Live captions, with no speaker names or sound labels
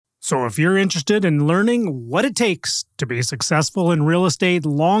So if you're interested in learning what it takes to be successful in real estate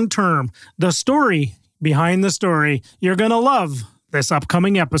long-term, the story behind the story, you're going to love this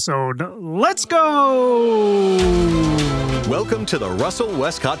upcoming episode. Let's go! Welcome to the Russell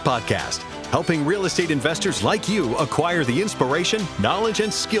Westcott Podcast, helping real estate investors like you acquire the inspiration, knowledge,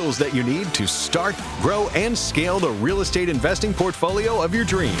 and skills that you need to start, grow, and scale the real estate investing portfolio of your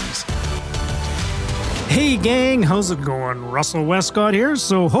dreams. Hey gang, how's it going? Russell Westcott here.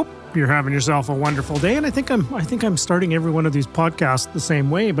 So hope you're having yourself a wonderful day. And I think I'm starting every one of these podcasts the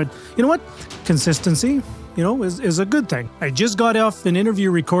same way. But you know what? Consistency, is a good thing. I just got off an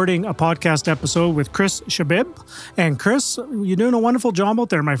interview recording a podcast episode with Chris Shabib. And Chris, you're doing a wonderful job out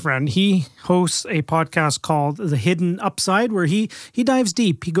there, my friend. He hosts a podcast called The Hidden Upside, where he dives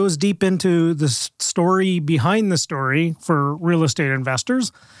deep. He goes deep into the story behind the story for real estate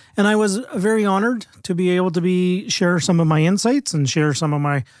investors. And I was very honored to be able to share some of my insights and share some of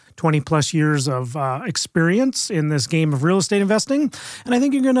my 20 plus years of experience in this game of real estate investing. And I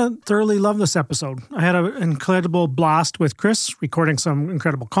think you're going to thoroughly love this episode. I had an incredible blast with Chris recording some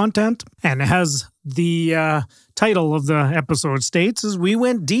incredible content. And as the title of the episode states, is we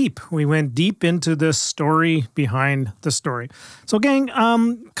went deep. We went deep into the story behind the story. So gang,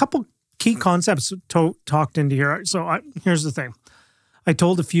 a couple key concepts talked into here. So here's the thing. I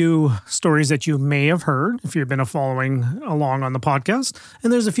told a few stories that you may have heard if you've been following along on the podcast.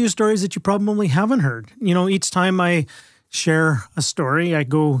 And there's a few stories that you probably haven't heard. Each time I share a story, I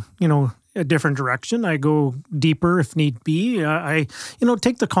go, a different direction. I go deeper if need be. I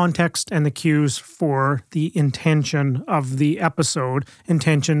take the context and the cues for the intention of the episode,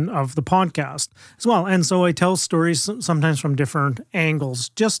 intention of the podcast as well. And so I tell stories sometimes from different angles,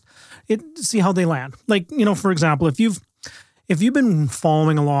 just see how they land. Like, for example, if you've been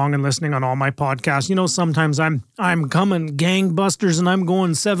following along and listening on all my podcasts, sometimes I'm coming gangbusters and I'm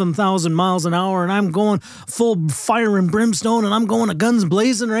going 7,000 miles an hour and I'm going full fire and brimstone and I'm going to guns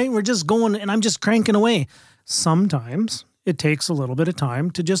blazing, right? We're just going and I'm just cranking away. Sometimes it takes a little bit of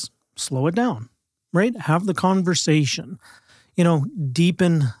time to just slow it down, right? Have the conversation,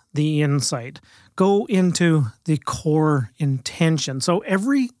 deepen the insight, go into the core intention. So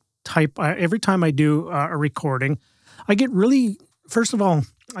every time I do a recording, I get really, first of all,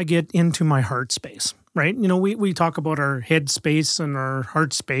 I get into my heart space, right? We talk about our head space and our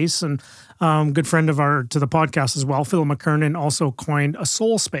heart space, and good friend to the podcast as well, Phil McKernan, also coined a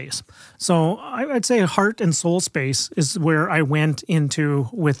soul space. So I'd say heart and soul space is where I went into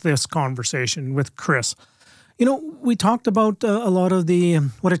with this conversation with Chris. We talked about a lot of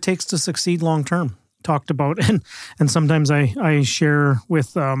what it takes to succeed long term. Talked about, and sometimes I share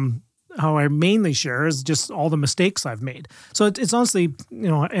with how I mainly share is just all the mistakes I've made. So it's honestly,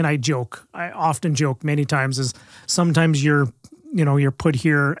 and I often joke many times, is sometimes you're put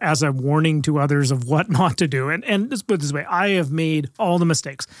here as a warning to others of what not to do. And let's put it this way, I have made all the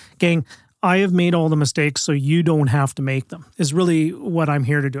mistakes. Gang, I have made all the mistakes so you don't have to make them, is really what I'm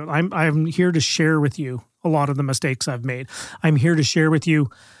here to do. I'm here to share with you a lot of the mistakes I've made. I'm here to share with you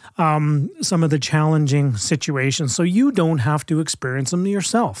some of the challenging situations so you don't have to experience them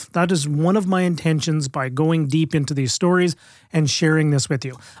yourself. That is one of my intentions by going deep into these stories and sharing this with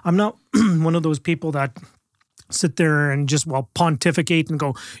you. I'm not one of those people that sit there and just pontificate and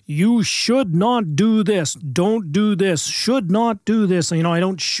go, you should not do this, don't do this, should not do this. I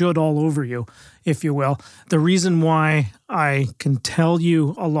don't should all over you, if you will. The reason why I can tell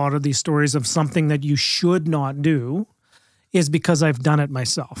you a lot of these stories of something that you should not do is because I've done it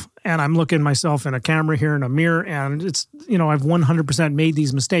myself. And I'm looking myself in a camera here in a mirror, and it's, I've 100% made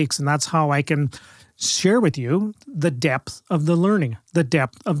these mistakes, and that's how I can share with you the depth of the learning, the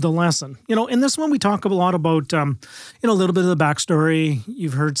depth of the lesson. In this one, we talk a lot about, a little bit of the backstory.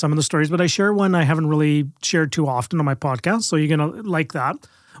 You've heard some of the stories, but I share one I haven't really shared too often on my podcast, so you're going to like that.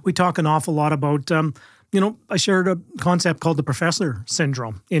 We talk an awful lot about, I shared a concept called the professor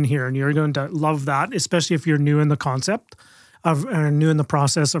syndrome in here, and you're going to love that, especially if you're new in the concept of new in the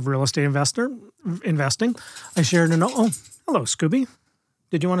process of real estate investing. I shared hello, Scooby.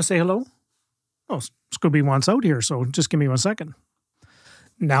 Did you want to say hello? Oh, Scooby wants out here, so just give me 1 second.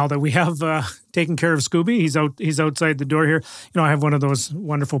 Now that we have taken care of Scooby, he's outside the door here. I have one of those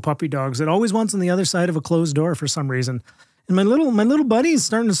wonderful puppy dogs that always wants on the other side of a closed door for some reason. And my little buddy's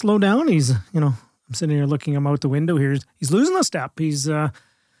starting to slow down. He's, I'm sitting here looking him out the window here. He's losing a step. He's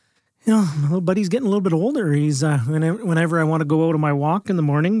my little buddy's getting a little bit older. He's whenever I want to go out on my walk in the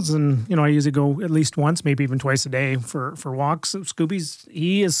mornings, and I usually go at least once, maybe even twice a day for walks. Scooby's,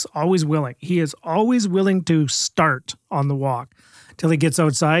 he is always willing. He is always willing to start on the walk. till he gets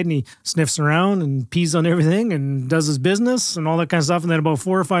outside and he sniffs around and pees on everything and does his business and all that kind of stuff. And then about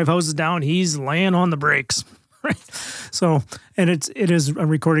 4 or 5 houses down, he's laying on the brakes. Right. So, and I'm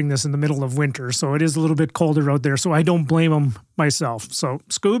recording this in the middle of winter, so it is a little bit colder out there. So I don't blame him myself. So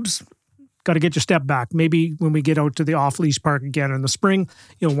Scoobs, got to get your step back. Maybe when we get out to the off-leash park again in the spring,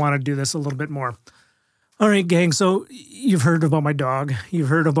 you'll want to do this a little bit more. All right, gang. So you've heard about my dog. You've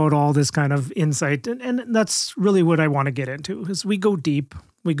heard about all this kind of insight. And that's really what I want to get into is we go deep.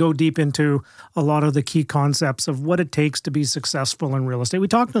 We go deep into a lot of the key concepts of what it takes to be successful in real estate. We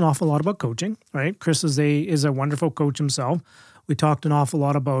talked an awful lot about coaching, right? Chris is a wonderful coach himself. We talked an awful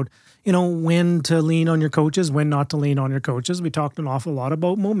lot about, when to lean on your coaches, when not to lean on your coaches. We talked an awful lot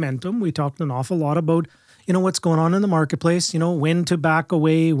about momentum. We talked an awful lot about, what's going on in the marketplace, when to back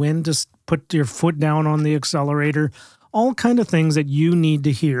away, when to put your foot down on the accelerator, all kind of things that you need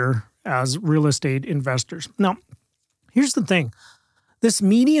to hear as real estate investors. Now, here's the thing. This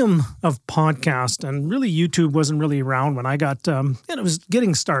medium of podcast, and really YouTube wasn't really around when I got, it was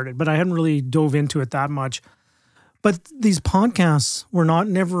getting started, but I hadn't really dove into it that much. But these podcasts were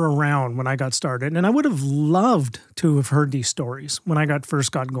never around when I got started. And I would have loved to have heard these stories when I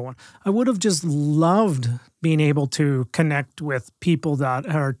first got going. I would have just loved being able to connect with people that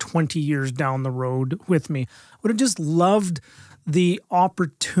are 20 years down the road with me. I would have just loved the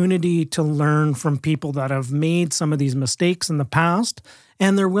opportunity to learn from people that have made some of these mistakes in the past,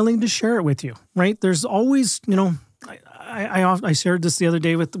 and they're willing to share it with you, right? There's always, I shared this the other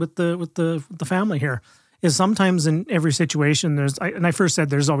day with the family here, is sometimes in every situation and I first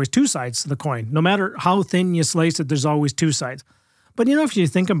said there's always 2 sides to the coin. No matter how thin you slice it, there's always 2 sides. But if you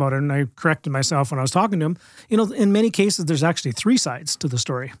think about it, and I corrected myself when I was talking to him, in many cases, there's actually 3 sides to the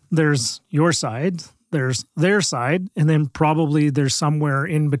story. There's your side, there's their side, and then probably there's somewhere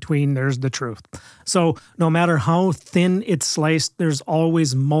in between, there's the truth. So no matter how thin it's sliced, there's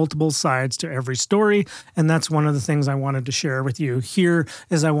always multiple sides to every story. And that's one of the things I wanted to share with you here,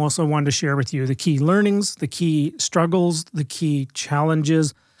 is I also wanted to share with you the key learnings, the key struggles, the key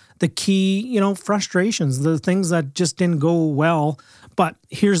challenges, the key, frustrations, the things that just didn't go well. But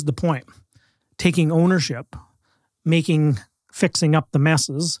here's the point. Taking ownership, fixing up the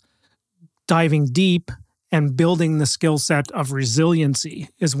messes, diving deep, and building the skill set of resiliency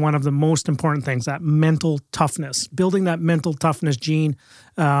is one of the most important things, that mental toughness. Building that mental toughness gene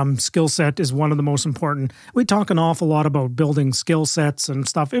skill set is one of the most important. We talk an awful lot about building skill sets and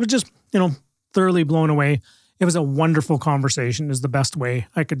stuff. It was just, thoroughly blown away. It was a wonderful conversation is the best way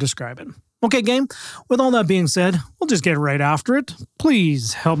I could describe it. Okay, gang, with all that being said, we'll just get right after it.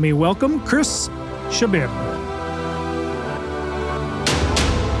 Please help me welcome Chris Chabin.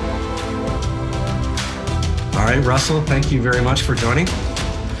 All right, Russell, thank you very much for joining.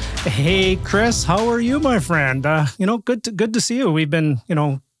 Hey, Chris, how are you, my friend? Good to see you. We've been,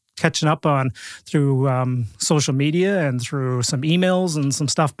 catching up through social media and through some emails and some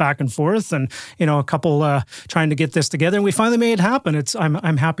stuff back and forth, and a couple trying to get this together. And we finally made it happen.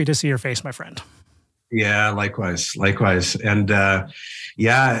 I'm happy to see your face, my friend. Yeah, likewise. And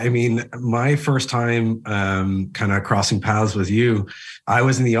my first time kind of crossing paths with you, I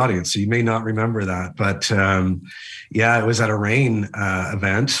was in the audience, so you may not remember that, but it was at a REIN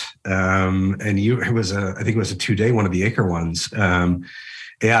event, and I think it was a 2-day, one of the acre ones.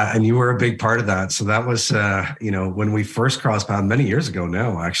 And you were a big part of that. So that was, when we first crossed paths many years ago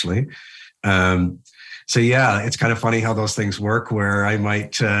now, actually. So it's kind of funny how those things work, where I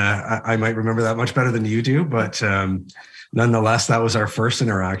might remember that much better than you do, but nonetheless, that was our first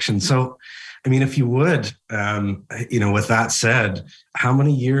interaction. So, if you would, with that said, how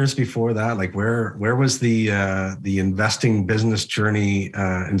many years before that, like where was the investing business journey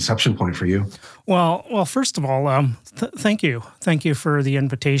inception point for you? Well, first of all, thank you for the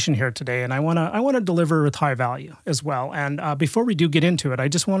invitation here today, and I want to deliver with high value as well. And before we do get into it, I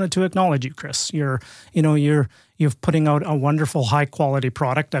just wanted to acknowledge you, Chris. You've putting out a wonderful, high quality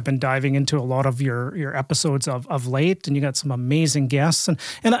product. I've been diving into a lot of your episodes of late, and you got some amazing guests.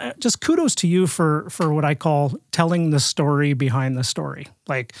 And just kudos to you for what I call telling the story behind the story.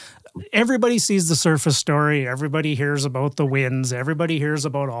 Like, everybody sees the surface story. Everybody hears about the wins. Everybody hears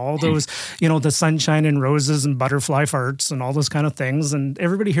about all those, the sunshine and roses and butterfly farts and all those kind of things. And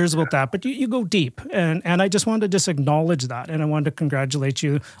everybody hears about that, but you go deep. And I just wanted to just acknowledge that. And I wanted to congratulate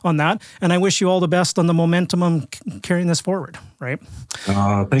you on that. And I wish you all the best on the momentum on carrying this forward, right?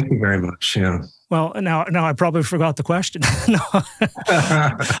 Thank you very much. Yeah. Well, now I probably forgot the question. No.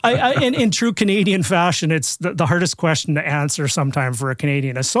 In true Canadian fashion, it's the hardest question to answer sometime for a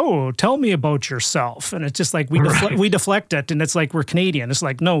Canadian is, so tell me about yourself. And it's just like we deflect it, and it's like we're Canadian. It's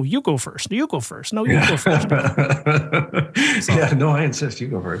like, no, you go first. You go first. No, you go first. Yeah, no, I insist you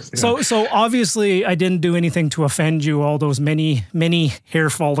go first. Yeah. So obviously I didn't do anything to offend you all those many hair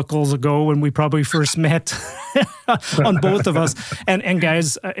follicles ago when we probably first met on both of us. And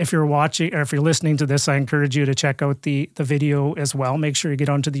guys, if you're watching or if you're listening to this, I encourage you to check out the video as well. Make sure you get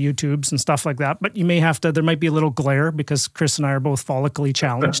onto the YouTubes and stuff like that. But you may have to, there might be a little glare because Chris and I are both follically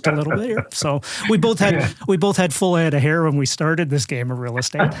challenged a little bit here. So we both had full head of hair when we started this game of real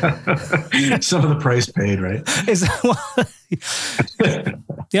estate. Some of the price paid, right?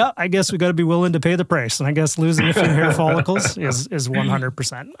 Yeah, I guess we got to be willing to pay the price. And I guess losing a few hair follicles is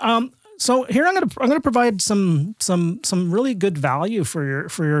 100%. So here I'm going to provide some really good value for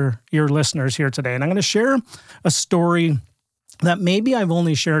your listeners here today, and I'm going to share a story that maybe I've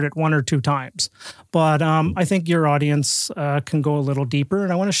only shared it 1 or 2 times, but I think your audience can go a little deeper,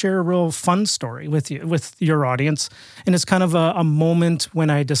 and I want to share a real fun story with your audience, and it's kind of a moment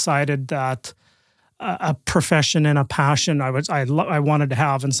when I decided that a profession and a passion I wanted to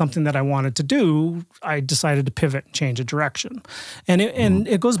have and something that I wanted to do, I decided to pivot and change a direction. And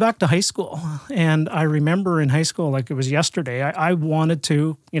it goes back to high school. And I remember in high school, like it was yesterday, I wanted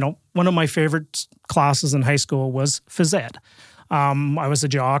to, one of my favorite classes in high school was phys ed. I was a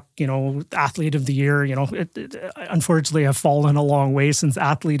jock, athlete of the year, unfortunately I've fallen a long way since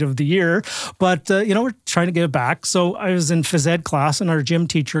athlete of the year, but, we're trying to get it back. So I was in phys ed class and our gym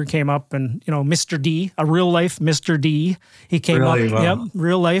teacher came up and, Mr. D, a real life Mr. D, he came up, yep,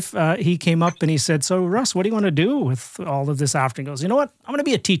 real life. He came up and he said, so Russ, what do you want to do with all of this after? He goes, you know what? I'm going to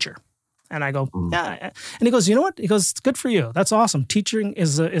be a teacher. And I go, yeah. And he goes, you know what? He goes, it's good for you. That's awesome. Teaching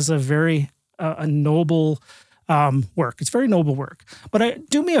is a very noble work. It's very noble work. But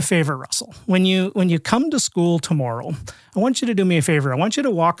do me a favor, Russell. When you come to school tomorrow, I want you to do me a favor. I want you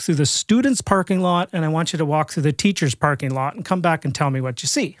to walk through the students' parking lot and I want you to walk through the teachers' parking lot and come back and tell me what you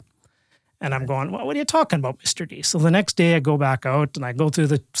see. And I'm going, well, what are you talking about, Mr. D? So the next day I go back out and I go through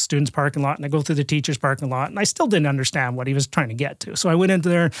the students' parking lot and I go through the teachers' parking lot and I still didn't understand what he was trying to get to. So I went into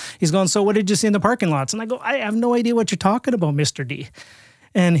there. He's going, so what did you see in the parking lots? And I go, I have no idea what you're talking about, Mr. D.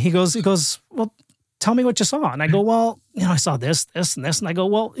 And he goes, well, tell me what you saw. And I go, well, I saw this, and this. And I go,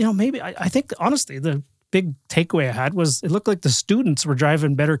 well, maybe I think honestly, the big takeaway I had was it looked like the students were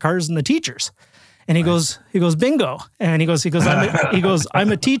driving better cars than the teachers. And he goes, bingo. And he goes,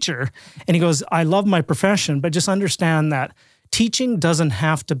 I'm a teacher. And he goes, I love my profession, but just understand that teaching doesn't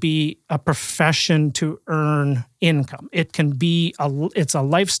have to be a profession to earn income. It can be it's a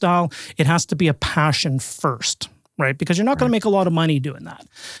lifestyle. It has to be a passion first. Right? Because you're not going to make a lot of money doing that.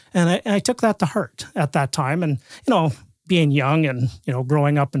 And I took that to heart at that time. And, being young and,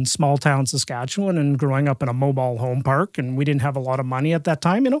 growing up in small town Saskatchewan and growing up in a mobile home park, and we didn't have a lot of money at that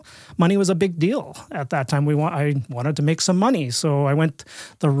time, money was a big deal at that time. I wanted to make some money. So I went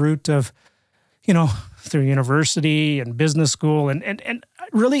the route of, through university and business school. And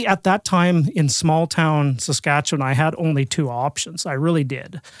really at that time in small town Saskatchewan, I had only 2 options. I really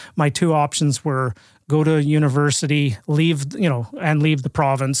did. My 2 options were go to university, leave the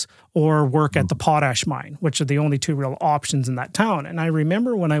province, or work at the potash mine, which are the only 2 real options in that town. And I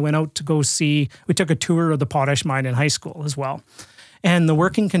remember when I went out to go we took a tour of the potash mine in high school as well. And the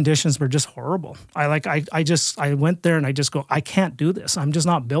working conditions were just horrible. I went there and I just go, I can't do this. I'm just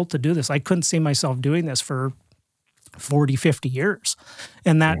not built to do this. I couldn't see myself doing this for 40, 50 years.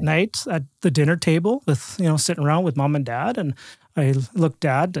 And that night at the dinner table with, sitting around with mom and dad, and I looked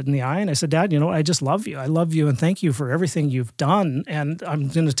Dad in the eye and I said, Dad, I just love you. I love you and thank you for everything you've done. And I'm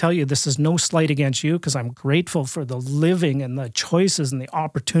going to tell you, this is no slight against you because I'm grateful for the living and the choices and the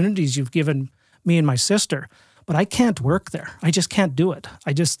opportunities you've given me and my sister. But I can't work there. I just can't do it.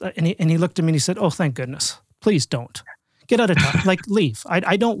 And he looked at me and he said, oh, thank goodness. Please don't. Get out of town. Leave.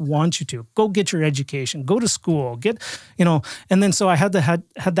 I don't want you to. Go get your education. Go to school. And then so I had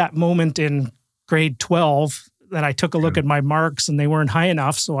that moment in grade 12 that I took a look at my marks and they weren't high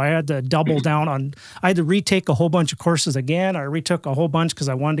enough. So I had to double down I had to retake a whole bunch of courses again. I retook a whole bunch because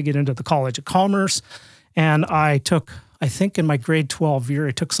I wanted to get into the College of Commerce. And I think in my grade 12 year,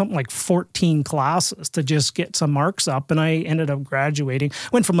 I took something like 14 classes to just get some marks up. And I ended up graduating.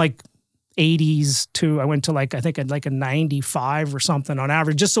 Went from 80s to, I went to like, I think I'd like a 95 or something on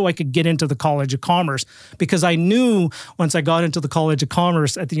average, just so I could get into the College of Commerce, because I knew once I got into the College of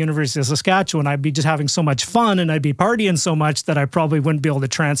Commerce at the University of Saskatchewan, I'd be just having so much fun and I'd be partying so much that I probably wouldn't be able to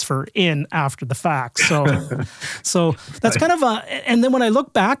transfer in after the fact. So, so that's kind of and then when I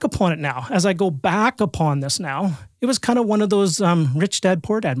look back upon it now, as I go back upon this now, it was kind of one of those rich dad,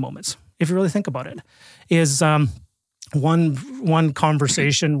 poor dad moments, if you really think about it, is, one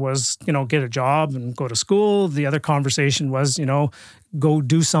conversation was, get a job and go to school. The other conversation was, go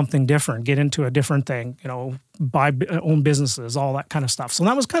do something different, get into a different thing, buy own businesses, all that kind of stuff. So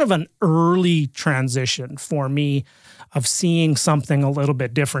that was kind of an early transition for me of seeing something a little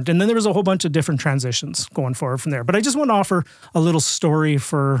bit different. And then there was a whole bunch of different transitions going forward from there. But I just want to offer a little story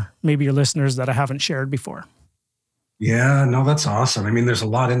for maybe your listeners that I haven't shared before. Yeah, no, that's awesome. I mean, there's a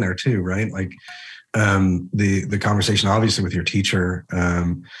lot in there too, right? Like, the conversation obviously with your teacher,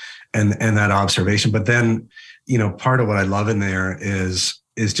 and that observation, but then, part of what I love in there is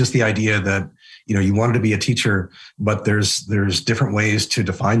just the idea that, you wanted to be a teacher, but there's different ways to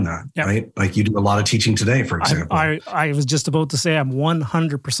define that, yep. Right? Like you do a lot of teaching today, for example. I was just about to say I'm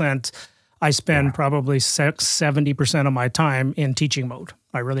 100%. I spend probably 70% of my time in teaching mode.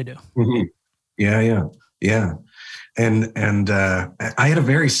 I really do. Mm-hmm. Yeah. And I had a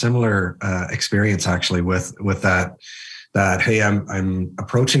very similar experience actually with that. Hey, I'm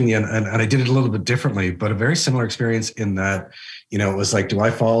approaching the and I did it a little bit differently, but a very similar experience in that, it was like, do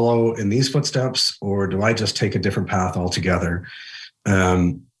I follow in these footsteps or do I just take a different path altogether?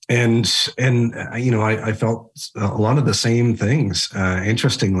 And I felt a lot of the same things.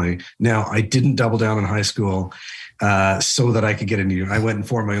 Interestingly, now I didn't double down in high school. So that I could get into, I went and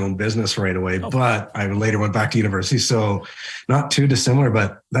formed my own business right away, but I later went back to university. So not too dissimilar,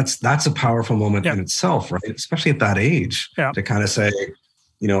 but that's a powerful moment in itself, right? Especially at that age to kind of say,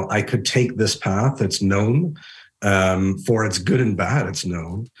 I could take this path that's known, for its good and bad, it's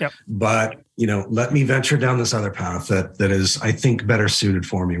known, but let me venture down this other path that is, I think, better suited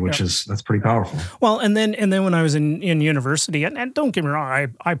for me, which that's pretty powerful. Well, and then when I was in university, and don't get me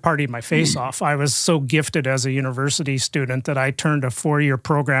wrong, I partied my face off. I was so gifted as a university student that I turned a 4-year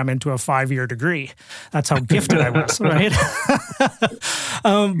program into a 5-year degree. That's how gifted I was, right?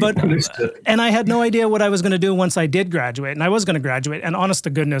 And I had no idea what I was going to do once I did graduate, and I was going to graduate. And honest to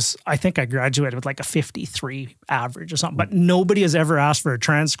goodness, I think I graduated with like a 53 average or something. But nobody has ever asked for a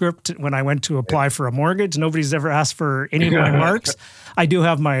transcript when I went to apply for a mortgage. Nobody's ever asked for any of my marks. I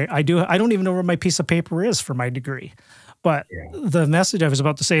don't even know where my piece of paper is for my degree. But the message I was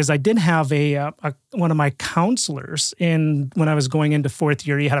about to say is I did have one of my counselors when I was going into 4th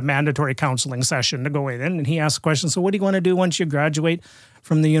year, he had a mandatory counseling session to go in, and he asked the question, so what do you want to do once you graduate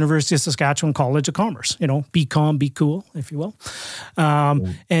from the University of Saskatchewan College of Commerce? Be calm, be cool, if you will.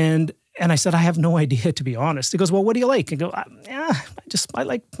 And I said, I have no idea, to be honest. He goes, well, what do you like? I go,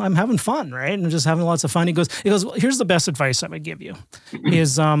 I'm having fun, right? And I'm just having lots of fun. He goes, well, here's the best advice I would give you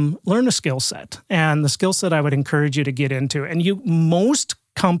is learn a skill set. And the skill set I would encourage you to get into. And most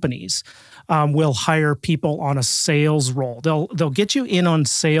companies will hire people on a sales role. They'll get you in on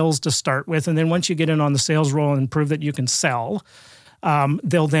sales to start with. And then once you get in on the sales role and prove that you can sell,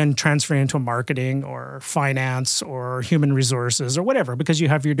 they'll then transfer into marketing or finance or human resources or whatever, because you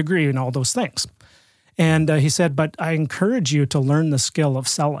have your degree and all those things. And he said, but I encourage you to learn the skill of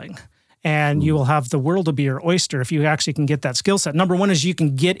selling, and you will have the world to be your oyster if you actually can get that skill set. Number one is you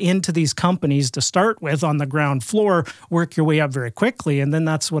can get into these companies to start with on the ground floor, work your way up very quickly. And then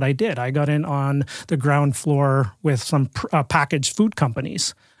that's what I did. I got in on the ground floor with some packaged food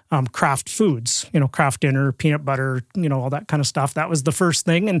companies. Kraft foods, Kraft Dinner, peanut butter, all that kind of stuff. That was the first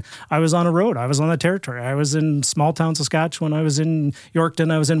thing. And I was on a road. I was on the territory. I was in small town Saskatchewan. I was in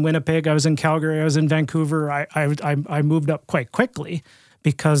Yorkton. I was in Winnipeg. I was in Calgary. I was in Vancouver. I moved up quite quickly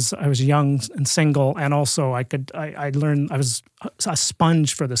because I was young and single. And also I learned, I was a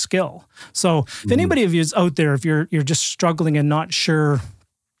sponge for the skill. So if anybody of you is out there, if you're just struggling and not sure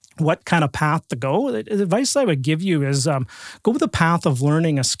what kind of path to go, the advice I would give you is go with the path of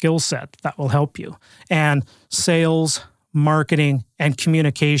learning a skill set that will help you. And sales, marketing, and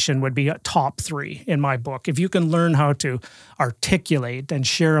communication would be a top 3 in my book. If you can learn how to articulate and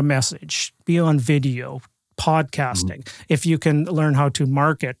share a message, be on video, podcasting, if you can learn how to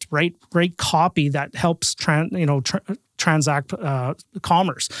market, write copy that helps transact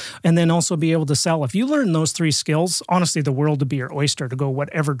commerce, and then also be able to sell. If you learn those 3 skills, honestly, the world will be your oyster to go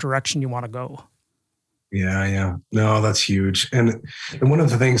whatever direction you want to go. Yeah. No, that's huge. And one of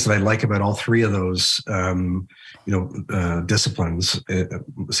the things that I like about all three of those, disciplines,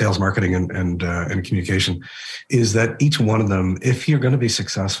 sales, marketing, and communication, is that each one of them, if you're going to be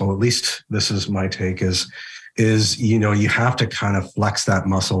successful, at least this is my take, is you have to kind of flex that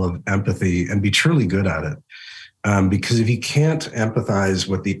muscle of empathy and be truly good at it. Because if you can't empathize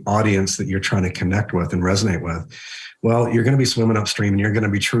with the audience that you're trying to connect with and resonate with, well, you're going to be swimming upstream, and you're going to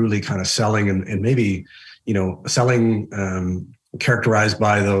be truly kind of selling and maybe, selling characterized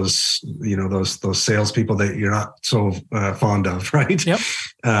by those salespeople that you're not so fond of, right? Yep.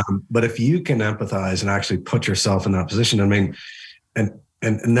 But if you can empathize and actually put yourself in that position, I mean,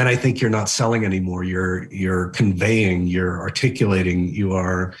 and then I think you're not selling anymore. You're conveying, you're articulating, you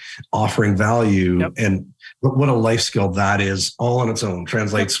are offering value. Yep. And what a life skill that is, all on its own.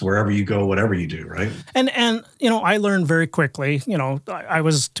 Translates wherever you go, whatever you do, right? And I learned very quickly. I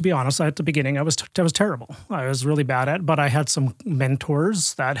was, to be honest, at the beginning, I was terrible. I was really bad at it, but I had some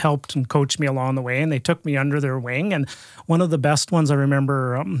mentors that helped and coached me along the way, and they took me under their wing. And one of the best ones I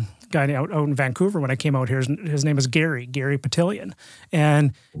remember, guy out in Vancouver when I came out here, his name is Gary Patillion.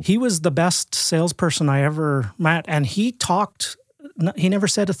 And he was the best salesperson I ever met. And he never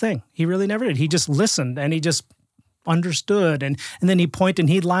said a thing. He really never did. He just listened, and he just understood. And then he pointed and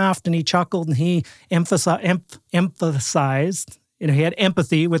he laughed and he chuckled and he emphasized. He had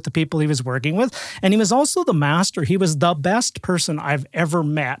empathy with the people he was working with. And he was also the master. He was the best person I've ever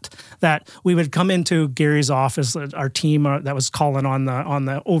met. That we would come into Gary's office, our team that was calling on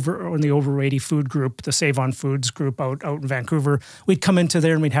the over 80 food group, the Save on Foods group out in Vancouver. We'd come into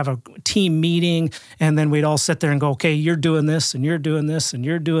there and we'd have a team meeting, and then we'd all sit there and go, okay, you're doing this and you're doing this and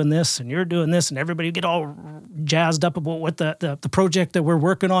you're doing this and you're doing this, and everybody would get all jazzed up about what the project that we're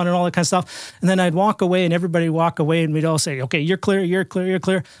working on and all that kind of stuff. And then I'd walk away and everybody would walk away and we'd all say, okay, you're clear.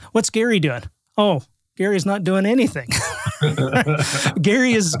 What's Gary doing? Oh, Gary's not doing anything.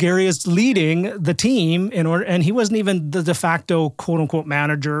 Gary is leading the team and he wasn't even the de facto quote unquote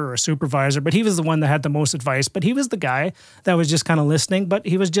manager or supervisor, but he was the one that had the most advice. But he was the guy that was just kind of listening, but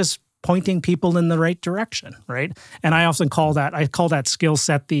he was just pointing people in the right direction, right? And I often call that skill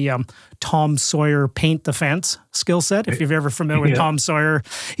set the Tom Sawyer paint the fence skill set. If you're ever familiar with Tom Sawyer,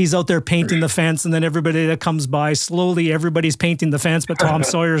 he's out there painting the fence, and then everybody that comes by, slowly everybody's painting the fence, but Tom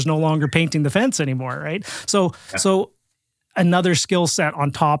Sawyer is no longer painting the fence anymore, right? So another skill set on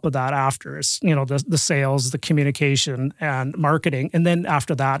top of that after is, the sales, the communication and marketing. And then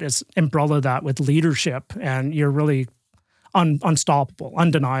after that is umbrella that with leadership, and you're really unstoppable,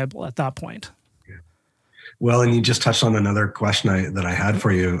 undeniable at that point. Well, and you just touched on another question that I had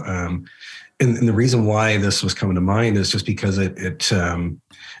for you. And the reason why this was coming to mind is just because it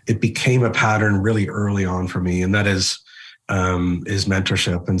became a pattern really early on for me, and that is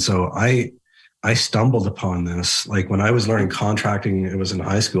mentorship. And so I stumbled upon this. Like when I was learning contracting, it was in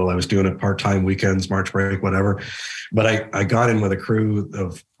high school. I was doing it part-time, weekends, March break, whatever. But I got in with a crew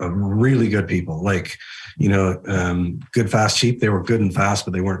of really good people, like, good, fast, cheap. They were good and fast,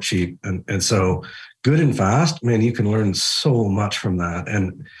 but they weren't cheap. And so good and fast, man, you can learn so much from that.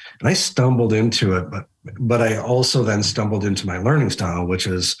 And I stumbled into it, but I also then stumbled into my learning style, which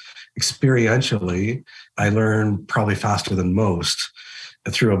is experientially, I learn probably faster than most.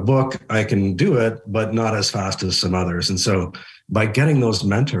 Through a book, I can do it, but not as fast as some others. And so by getting those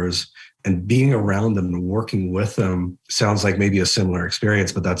mentors and being around them and working with them, sounds like maybe a similar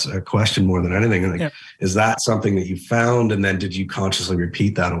experience, but that's a question more than anything. Like, is that something that you found? And then did you consciously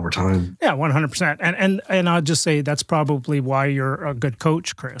repeat that over time? Yeah, 100%. And I'll just say that's probably why you're a good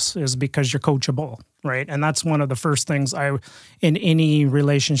coach, Chris, is because you're coachable, right? And that's one of the first things in any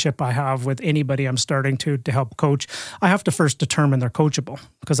relationship I have with anybody I'm starting to help coach, I have to first determine they're coachable,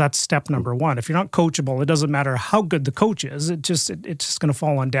 because that's step number one. If you're not coachable, it doesn't matter how good the coach is. It's just going to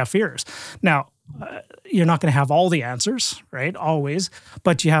fall on deaf ears. Now, you're not going to have all the answers, right? Always,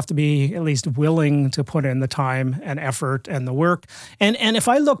 but you have to be at least willing to put in the time and effort and the work. And if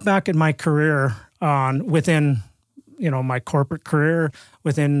I look back at my career within my corporate career,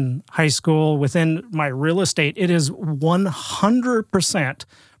 within high school, within my real estate, it is 100%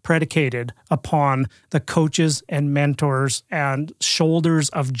 predicated upon the coaches and mentors and shoulders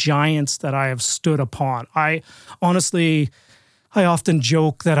of giants that I have stood upon. I often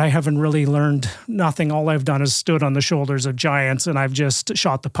joke that I haven't really learned nothing. All I've done is stood on the shoulders of giants, and I've just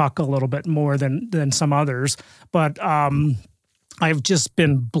shot the puck a little bit more than some others. But I've just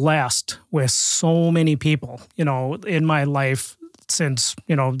been blessed with so many people, in my life since,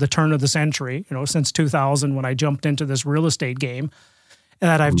 the turn of the century, since 2000 when I jumped into this real estate game.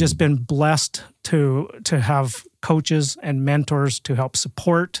 that I've just been blessed to have coaches and mentors to help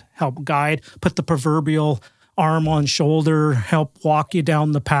support, help guide, put the proverbial arm on shoulder, help walk you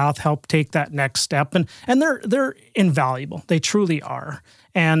down the path, help take that next step. And they're invaluable. They truly are.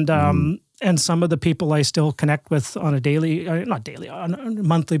 And some of the people I still connect with on on a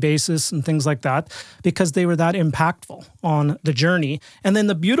monthly basis and things like that, because they were that impactful on the journey. And then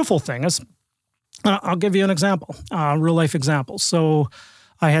the beautiful thing is, I'll give you an example, real life example. So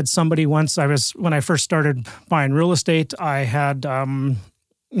I had somebody once, when I first started buying real estate, I had,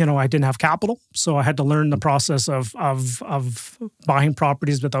 I didn't have capital. So I had to learn the process of buying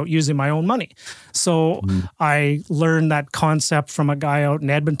properties without using my own money. So I learned that concept from a guy out in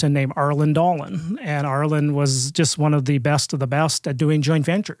Edmonton named Arlen Dolan. And Arlen was just one of the best at doing joint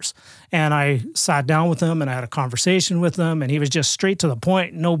ventures. And I sat down with him and I had a conversation with him, and he was just straight to the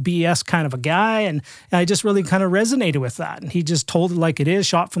point, no BS kind of a guy. And I just really kind of resonated with that. And he just told it like it is,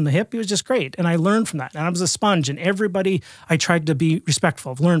 shot from the hip. He was just great. And I learned from that. And I was a sponge, and everybody I tried to be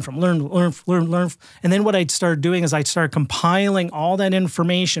respectful of, learn. And then what I started doing is I started compiling all that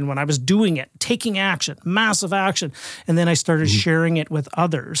information when I was doing it, taking action, massive action. And then I started sharing it with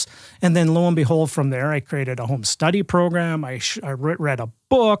others. And then lo and behold, from there, I created a home study program. I read a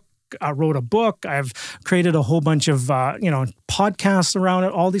book. I wrote a book. I've created a whole bunch of, podcasts around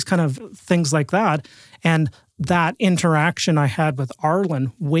it, all these kind of things like that. And that interaction I had with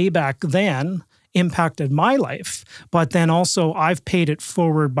Arlen way back then impacted my life. But then also I've paid it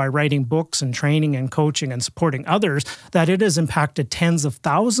forward by writing books and training and coaching and supporting others, that it has impacted tens of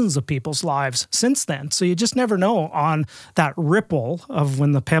thousands of people's lives since then. So you just never know on that ripple of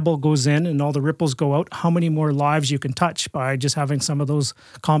when the pebble goes in and all the ripples go out, how many more lives you can touch by just having some of those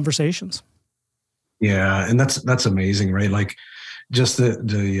conversations. Yeah. And that's amazing, right? Like just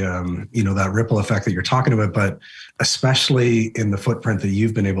that ripple effect that you're talking about, but especially in the footprint that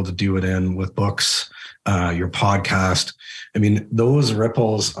you've been able to do it in with books, your podcast. I mean, those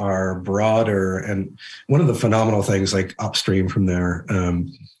ripples are broader. And one of the phenomenal things, like upstream from there,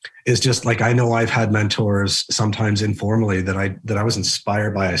 is just like, I know I've had mentors sometimes informally that I was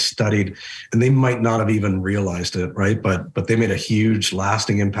inspired by, I studied, and they might not have even realized it, right? But they made a huge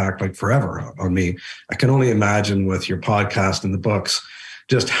lasting impact, like forever, on me. I can only imagine with your podcast and the books,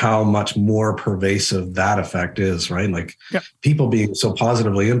 just how much more pervasive that effect is, right? Like people being so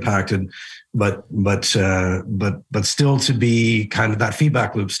positively impacted, but still to be kind of that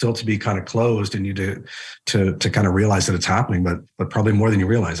feedback loop, still to be kind of closed, and you to kind of realize that it's happening, but probably more than you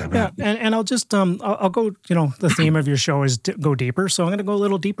realize. And I'll just I'll go. The theme of your show is go deeper, so I'm going to go a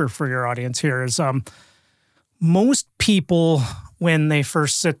little deeper for your audience here. Is most people, when they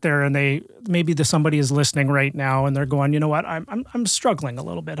first sit there and somebody is listening right now and they're going, you know what, I'm struggling a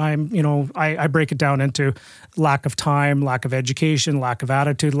little bit. I break it down into lack of time, lack of education, lack of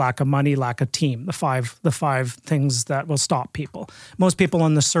attitude, lack of money, lack of team, the five things that will stop people. Most people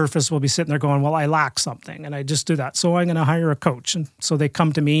on the surface will be sitting there going, well, I lack something and I just do that. So I'm going to hire a coach. And so they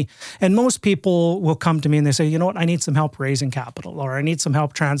come to me, and most people will come to me and they say, you know what, I need some help raising capital, or I need some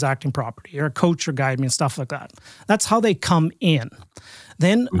help transacting property, or a coach or guide me and stuff like that. That's how they come in.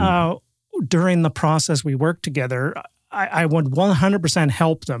 Then during the process we work together, I would 100%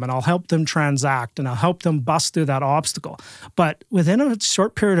 help them, and I'll help them transact, and I'll help them bust through that obstacle. But within a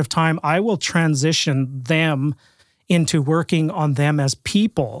short period of time, I will transition them into working on them as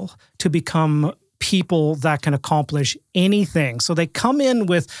people to become people that can accomplish anything. So they come in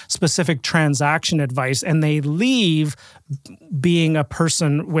with specific transaction advice, and they leave being a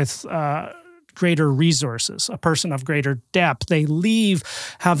person with greater resources, a person of greater depth. They leave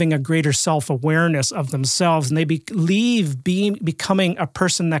having a greater self-awareness of themselves, and they leave becoming a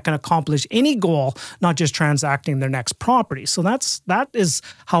person that can accomplish any goal, not just transacting their next property. So that is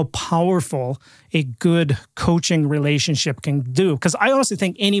how powerful a good coaching relationship can do. Because I honestly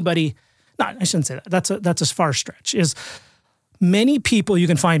think anybody, I shouldn't say that. That's a far stretch. You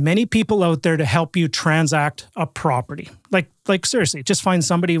can find many people out there to help you transact a property. Like seriously, just find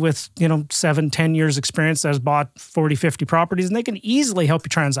somebody with, 7-10 years experience that has bought 40, 50 properties, and they can easily help you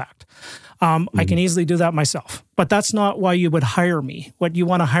transact. I can easily do that myself, but that's not why you would hire me. What you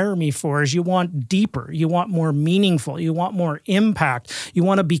want to hire me for is you want deeper, you want more meaningful, you want more impact. You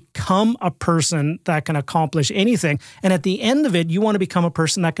want to become a person that can accomplish anything. And at the end of it, you want to become a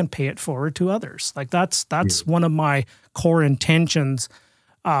person that can pay it forward to others. Like that's one of my core intentions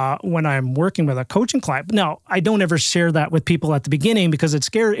when I'm working with a coaching client. Now, I don't ever share that with people at the beginning because it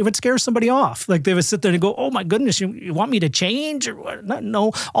would scare somebody off. Like they would sit there and go, oh my goodness, you want me to change? Or what?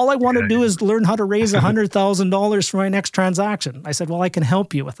 No, all I want to do is learn how to raise $100,000 for my next transaction. I said, well, I can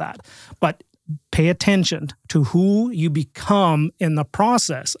help you with that. But pay attention to who you become in the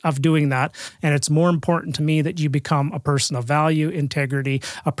process of doing that. And it's more important to me that you become a person of value, integrity,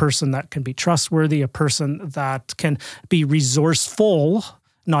 a person that can be trustworthy, a person that can be resourceful,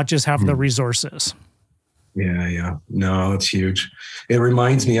 not just have the resources. Yeah. No, it's huge. It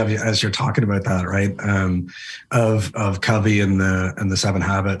reminds me of, as you're talking about that, right? Of Covey and the 7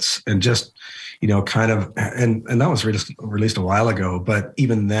 Habits, and just, kind of, and that was released a while ago, but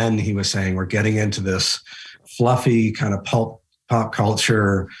even then he was saying, we're getting into this fluffy kind of pop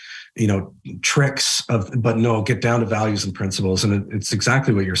culture, tricks but no, get down to values and principles. And it's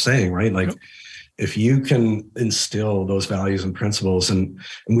exactly what you're saying, right? Like, if you can instill those values and principles, and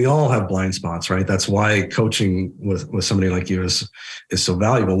we all have blind spots, right? That's why coaching with somebody like you is so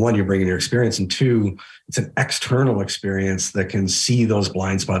valuable. One, you're bringing your experience, and two, it's an external experience that can see those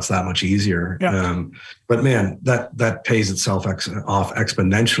blind spots that much easier. Yeah. But man, that pays itself off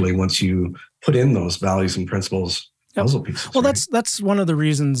exponentially once you put in those values and principles. Puzzle pieces. Well, right? that's one of the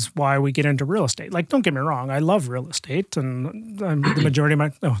reasons why we get into real estate. Like, don't get me wrong, I love real estate, and the majority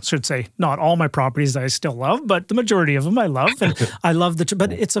of not all my properties I still love, but the majority of them I love, and I love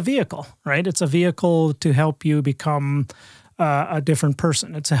but it's a vehicle, right? It's a vehicle to help you become a different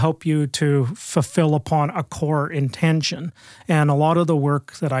person. It's to help you to fulfill upon a core intention. And a lot of the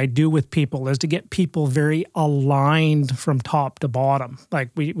work that I do with people is to get people very aligned from top to bottom.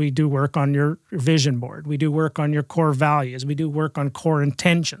 Like we do work on your vision board. We do work on your core values. We do work on core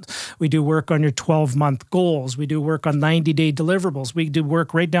intentions. We do work on your 12-month goals. We do work on 90-day deliverables. We do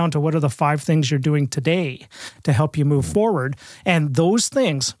work right down to what are the 5 things you're doing today to help you move forward. And those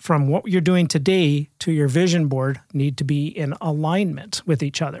things, from what you're doing today to your vision board, need to be in alignment with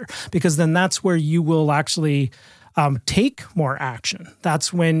each other, because then that's where you will actually take more action.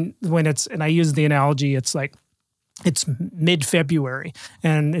 That's when it's, and I use the analogy, it's like, it's mid-February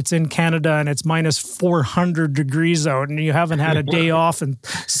and it's in Canada and it's minus 400 degrees out and you haven't had a day off in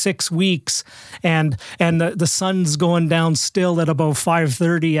 6 weeks and the sun's going down still at about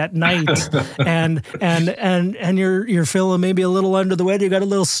 5:30 at night and you're feeling maybe a little under the weather. You got a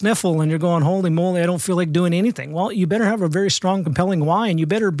little sniffle and you're going, holy moly, I don't feel like doing anything. Well, you better have a very strong, compelling why, and you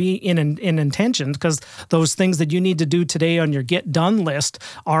better be in intention, because those things that you need to do today on your get done list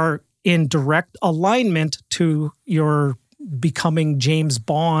are in direct alignment to your becoming James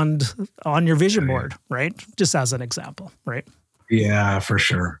Bond on your vision board, right? Just as an example, right? Yeah, for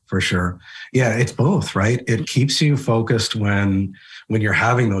sure. Yeah, it's both, right? It keeps you focused when you're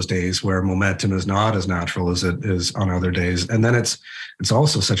having those days where momentum is not as natural as it is on other days. And then it's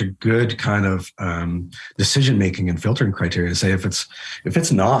also such a good kind of decision-making and filtering criteria to say, if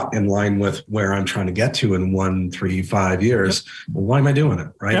it's not in line with where I'm trying to get to in 1, 3, 5 years, well, why am I doing it?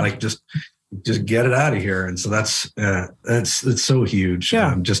 Right? Like just get it out of here. And so that's so huge.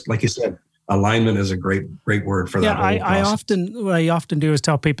 Yeah. Just like you said, alignment is a great word for that. What I often do is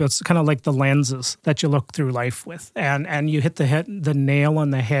tell people it's kind of like the lenses that you look through life with, and you hit the nail on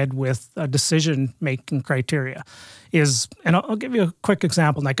the head with a decision-making criteria. And I'll give you a quick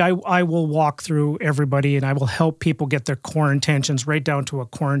example. Like I will walk through everybody and I will help people get their core intentions right down to a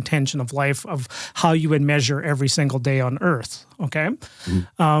core intention of life of how you would measure every single day on earth. Okay.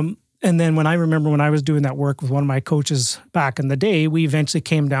 Mm-hmm. And then when I was doing that work with one of my coaches back in the day, we eventually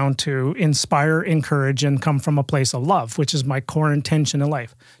came down to inspire, encourage, and come from a place of love, which is my core intention in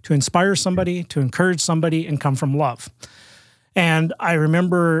life: to inspire somebody, to encourage somebody, and come from love. And I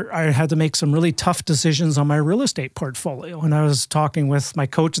remember I had to make some really tough decisions on my real estate portfolio. And I was talking with my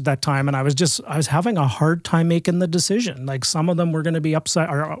coach at that time, and I was having a hard time making the decision. Like, some of them were going to be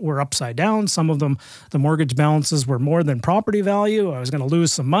upside down. Some of them, the mortgage balances were more than property value. I was going to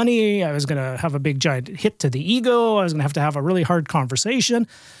lose some money. I was going to have a big giant hit to the ego. I was going to have a really hard conversation.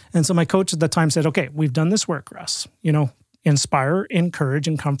 And so my coach at that time said, okay, we've done this work, Russ. Inspire, encourage,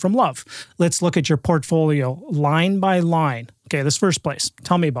 and come from love. Let's look at your portfolio line by line. Okay, this first place,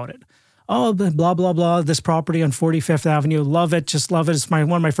 tell me about it. Oh, blah, blah, blah, this property on 45th Avenue, love it, just love it. It's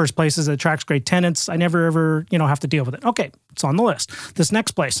one of my first places that attracts great tenants. I never, ever, have to deal with it. Okay, it's on the list. This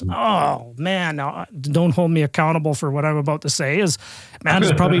next place, oh, man, now don't hold me accountable for what I'm about to say. It's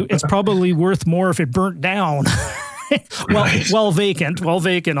probably worth more if it burnt down. Well, vacant,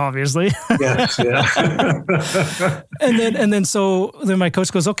 obviously. Yes, yeah. and then my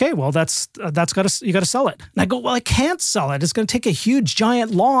coach goes, okay, well, you got to sell it. And I go, well, I can't sell it. It's going to take a huge,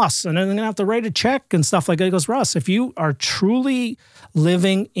 giant loss, and I'm going to have to write a check and stuff like that. He goes, Russ, if you are truly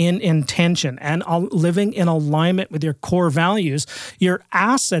living in intention and living in alignment with your core values, your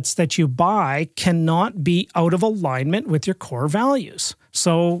assets that you buy cannot be out of alignment with your core values.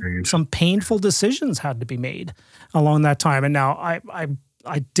 So some painful decisions had to be made along that time. And now I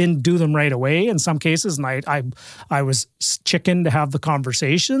I didn't do them right away in some cases, and I was chicken to have the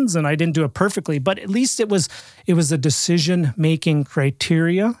conversations, and I didn't do it perfectly. But at least it was a decision-making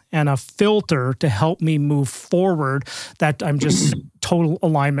criteria and a filter to help me move forward. That I'm just total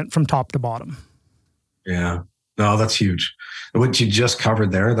alignment from top to bottom. Yeah, no, that's huge. What you just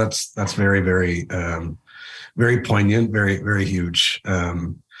covered there, that's very, very, very poignant, very, very huge.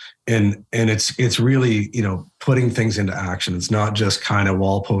 And it's really, putting things into action. It's not just kind of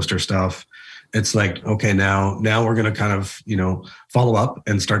wall poster stuff. It's like, okay, now we're going to kind of, follow up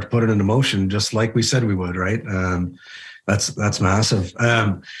and start to put it into motion, just like we said we would, right? That's massive.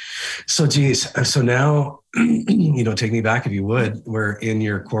 So now, take me back if you would, where in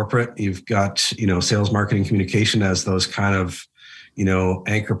your corporate, you've got, sales, marketing, communication as those kind of,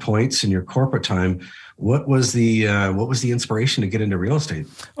 anchor points in your corporate time. What was the inspiration to get into real estate?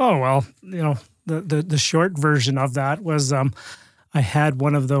 Oh, well, the short version of that was I had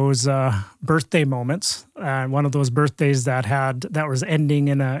one of those birthday moments, one of those birthdays that was ending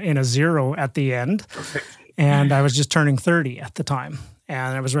in a zero at the end. Perfect. And I was just turning 30 at the time.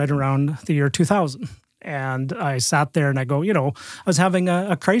 And it was right around the year 2000. And I sat there and I go, I was having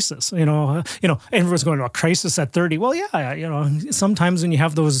a crisis, everyone's going to a crisis at 30. Well, yeah, sometimes when you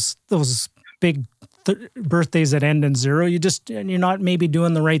have those big birthdays that end in zero, you're not maybe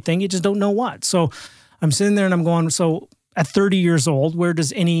doing the right thing. You just don't know what. So I'm sitting there and I'm going, so at 30 years old, where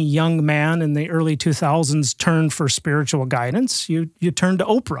does any young man in the early 2000s turn for spiritual guidance? You turn to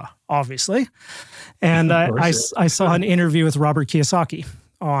Oprah, obviously. And I saw an interview with Robert Kiyosaki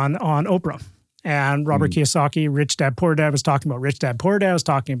on Oprah. And Robert Kiyosaki, Rich Dad, Poor Dad, was talking about Rich Dad, Poor Dad, was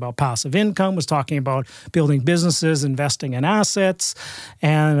talking about passive income, was talking about building businesses, investing in assets.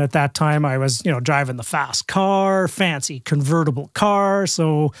 And at that time, I was, driving the fast car, fancy convertible car.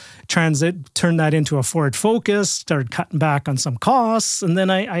 So turned that into a Ford Focus, started cutting back on some costs. And then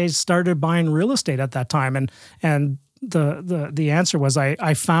I started buying real estate at that time. And the answer was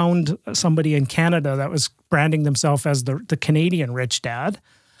I found somebody in Canada that was branding themselves as the Canadian Rich Dad.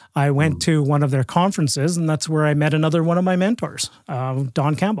 I went to one of their conferences, and that's where I met another one of my mentors,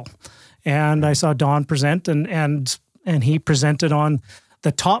 Don Campbell. And I saw Don present, and he presented on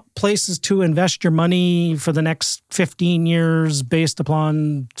the top places to invest your money for the next 15 years based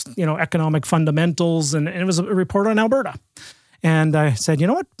upon, economic fundamentals. And it was a report on Alberta. And I said, you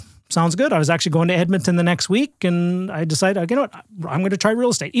know what? Sounds good. I was actually going to Edmonton the next week, and I decided, I'm going to try real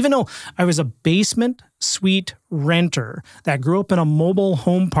estate. Even though I was a basement suite renter that grew up in a mobile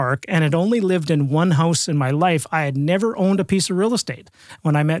home park and had only lived in one house in my life, I had never owned a piece of real estate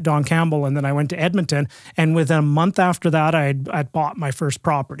when I met Don Campbell, and then I went to Edmonton. And within a month after that, I'd bought my first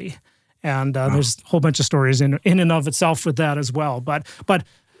property. And there's a whole bunch of stories in and of itself with that as well. But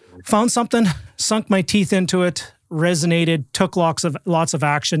found something, sunk my teeth into it, resonated, took lots of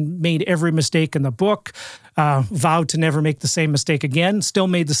action, made every mistake in the book, vowed to never make the same mistake again, still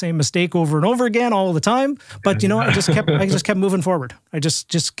made the same mistake over and over again all the time. But, I just kept moving forward. I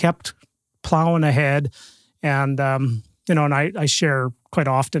just kept plowing ahead. And, and I share quite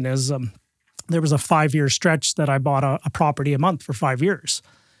often is there was a 5-year stretch that I bought a property a month for 5 years.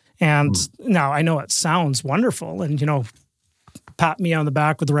 And now I know it sounds wonderful and, pat me on the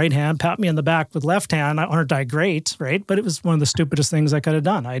back with the right hand, pat me on the back with left hand. Aren't I great, right? But it was one of the stupidest things I could have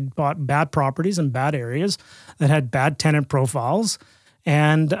done. I bought bad properties in bad areas that had bad tenant profiles.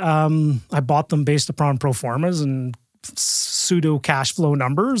 And I bought them based upon pro formas and pseudo cash flow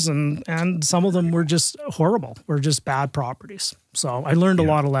numbers. And some of them were just horrible, were just bad properties. So I learned a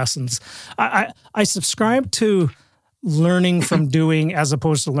lot of lessons. I subscribe to learning from doing as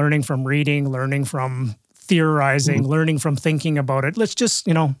opposed to learning from reading, learning from theorizing, learning from thinking about it. Let's just,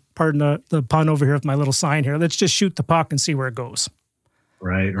 pardon the pun over here with my little sign here. Let's just shoot the puck and see where it goes.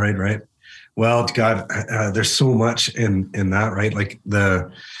 Right. Well, God, there's so much in that, right? Like the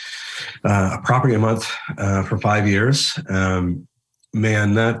property a month for 5 years, man,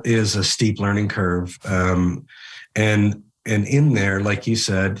 that is a steep learning curve. And in there, like you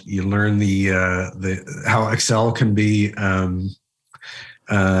said, you learn the how Excel can be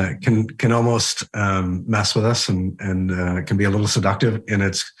can almost mess with us and can be a little seductive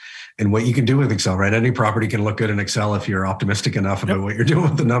in what you can do with Excel, right? Any property can look good in Excel if you're optimistic enough about what you're doing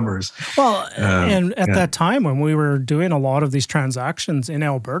with the numbers. Well, and at that time when we were doing a lot of these transactions in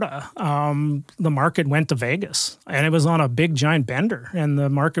Alberta, the market went to Vegas and it was on a big giant bender and the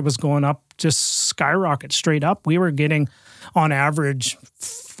market was going up just skyrocket straight up. We were getting on average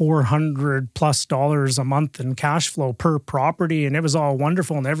 $400+ a month in cash flow per property. And it was all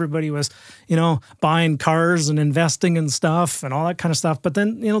wonderful. And everybody was, buying cars and investing in stuff and all that kind of stuff. But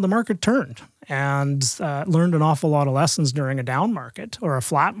then, the market turned and learned an awful lot of lessons during a down market or a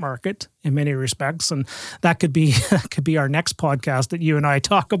flat market in many respects. And that could be our next podcast that you and I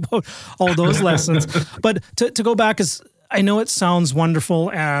talk about all those lessons. But to go back is, I know it sounds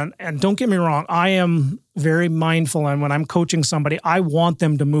wonderful, and don't get me wrong, I am very mindful, and when I'm coaching somebody, I want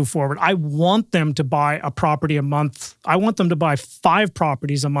them to move forward. I want them to buy a property a month. I want them to buy 5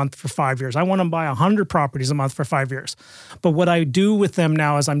 properties a month for 5 years. I want them to buy 100 properties a month for 5 years. But what I do with them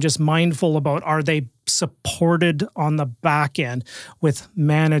now is I'm just mindful about, are they supported on the back end with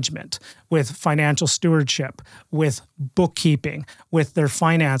management, with financial stewardship, with bookkeeping, with their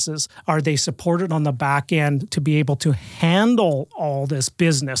finances? Are they supported on the back end to be able to handle all this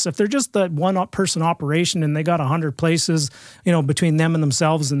business? If they're just the one-person operation and they got 100 places, between them and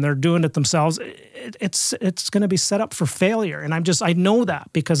themselves, and they're doing it themselves, it's going to be set up for failure. And I know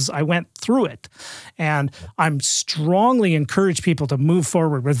that because I went through it. And I'm strongly encourage people to move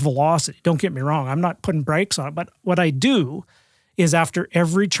forward with velocity. Don't get me wrong. I'm not putting brakes on it. But what I do is after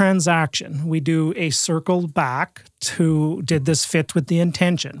every transaction, we do a circle back to, did this fit with the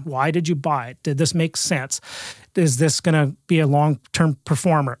intention? Why did you buy it? Did this make sense? Is this going to be a long-term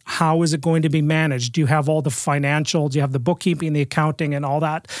performer? How is it going to be managed? Do you have all the financial, do you have the bookkeeping, the accounting, and all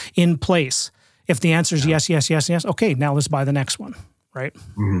that in place? If the answer is yes, okay, now let's buy the next one, right?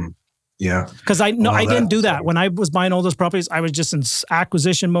 Mm-hmm. Yeah. Because I didn't do that. When I was buying all those properties, I was just in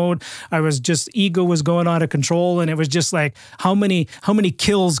acquisition mode. Ego was going out of control. And it was just like, how many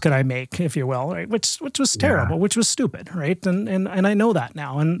kills could I make, if you will, right? Which was terrible, which was stupid, right? And I know that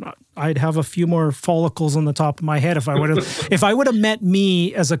now. And I'd have a few more follicles on the top of my head if I would have met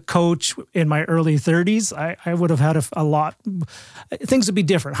me as a coach in my early 30s, I would have had a lot, things would be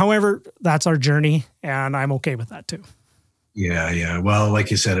different. However, that's our journey, and I'm okay with that too. Yeah. Well,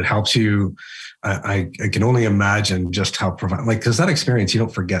 like you said, it helps you. I can only imagine just how profound, because that experience, you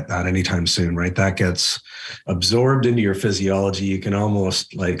don't forget that anytime soon, right? That gets absorbed into your physiology. You can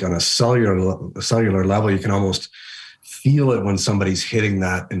almost, like on a cellular level, you can almost feel it when somebody's hitting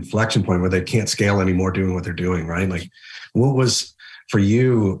that inflection point where they can't scale anymore doing what they're doing, right? Like, what was for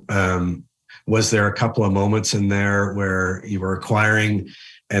you? Was there a couple of moments in there where you were acquiring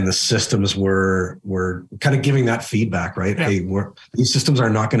and the systems were kind of giving that feedback, right? Yeah. Hey, these systems are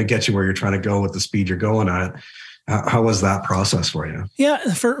not going to get you where you're trying to go with the speed you're going at. How was that process for you? Yeah,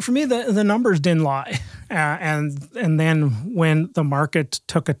 for me, the numbers didn't lie. And then when the market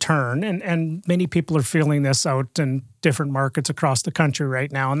took a turn, and many people are feeling this out in different markets across the country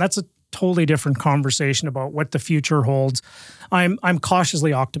right now, and that's a totally different conversation about what the future holds. I'm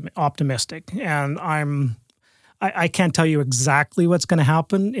cautiously optimistic, and I can't tell you exactly what's going to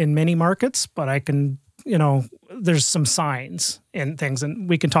happen in many markets, but I can, there's some signs and things, and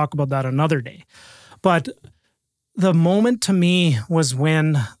we can talk about that another day. But the moment to me was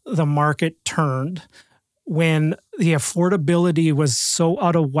when the market turned, when the affordability was so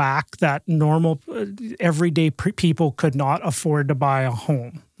out of whack that normal, everyday people could not afford to buy a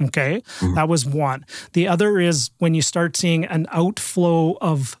home. Okay. Mm-hmm. That was one. The other is when you start seeing an outflow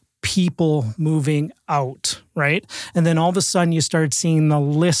of people moving out, right? And then all of a sudden you start seeing the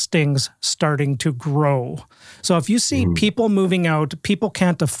listings starting to grow. So if you see people moving out, people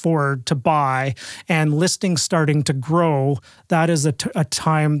can't afford to buy, and listings starting to grow, that is a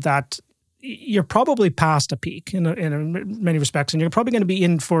time that you're probably past a peak in many respects. And you're probably going to be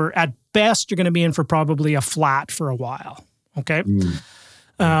in for, at best, you're going to be in for probably a flat for a while. Okay.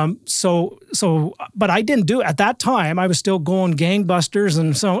 But I didn't do it at that time. I was still going gangbusters,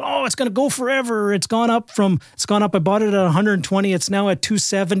 and so, it's going to go forever. It's gone up. I bought it at 120. It's now at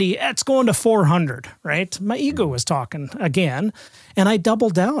 270. It's going to 400, right? My ego was talking again, and I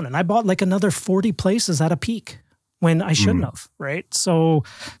doubled down and I bought like another 40 places at a peak when I shouldn't have, right? So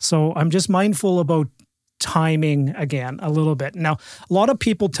I'm just mindful about timing again a little bit. Now, a lot of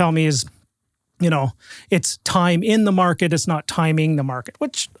people tell me is, it's time in the market, it's not timing the market,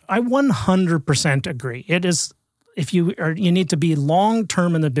 which I 100% agree. It is, you need to be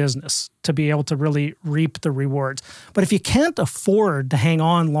long-term in the business to be able to really reap the rewards. But if you can't afford to hang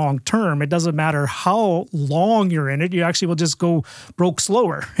on long-term, it doesn't matter how long you're in it, you actually will just go broke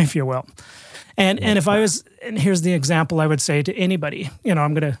slower, if you will. And here's the example I would say to anybody,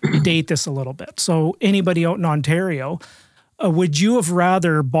 I'm going to date this a little bit. So anybody out in Ontario, would you have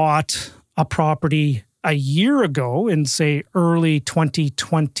rather bought a property a year ago in, say, early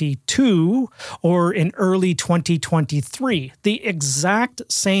 2022 or in early 2023, the exact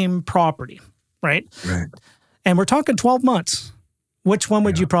same property, right? Right. And we're talking 12 months. Which one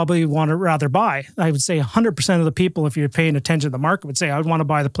would you probably want to rather buy? I would say 100% of the people, if you're paying attention to the market, would say I would want to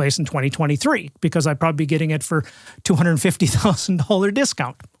buy the place in 2023 because I'd probably be getting it for $250,000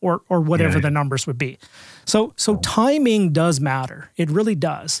 discount or whatever the numbers would be. So timing does matter. It really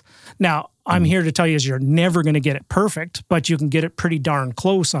does. Now, I'm here to tell you is you're never going to get it perfect, but you can get it pretty darn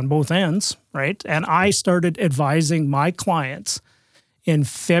close on both ends, right? And I started advising my clients in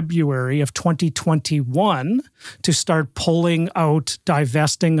February of 2021 to start pulling out,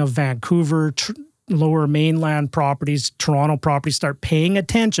 divesting of Vancouver, lower mainland properties, Toronto properties, start paying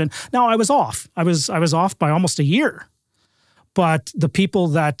attention. Now I was off. I was off by almost a year. But the people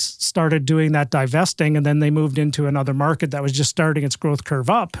that started doing that divesting and then they moved into another market that was just starting its growth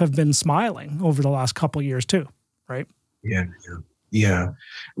curve up have been smiling over the last couple of years too, right? Yeah.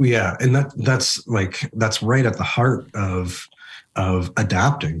 And that's right at the heart of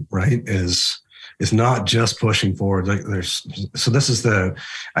adapting, right? Is not just pushing forward. Like this is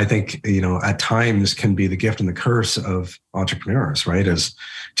I think, at times can be the gift and the curse of entrepreneurs, right? Is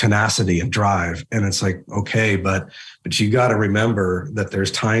tenacity and drive. And it's like, okay, but you got to remember that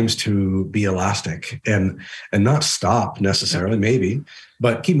there's times to be elastic and not stop necessarily, maybe,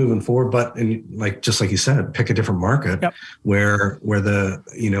 but keep moving forward. But just like you said, pick a different market where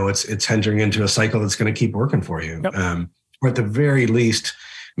it's entering into a cycle that's going to keep working for you. Or at the very least,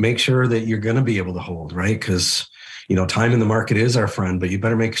 make sure that you're going to be able to hold, right? Because, time in the market is our friend, but you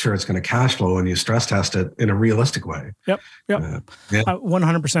better make sure it's going to cash flow and you stress test it in a realistic way. Yep.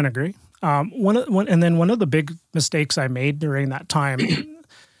 100% agree. One of the big mistakes I made during that time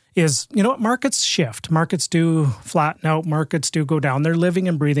is, markets shift. Markets do flatten out. Markets do go down. They're living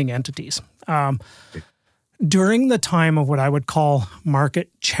and breathing entities. During the time of what I would call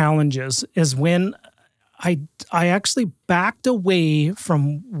market challenges is when I actually backed away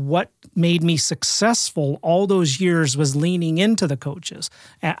from what made me successful all those years was leaning into the coaches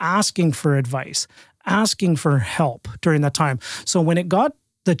and asking for advice, asking for help during that time. So when it got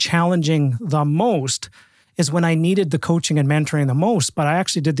the challenging the most is when I needed the coaching and mentoring the most, but I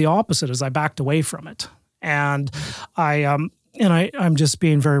actually did the opposite as I backed away from it. And I'm just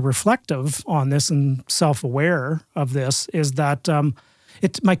being very reflective on this and self-aware of this is that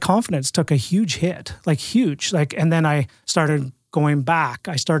my confidence took a huge hit, and then I started going back.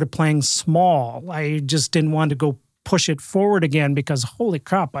 I started playing small. I just didn't want to go push it forward again because holy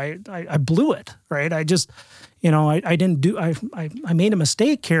crap, I blew it, right? I just, I made a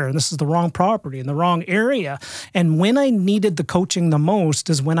mistake here and this is the wrong property in the wrong area. And when I needed the coaching the most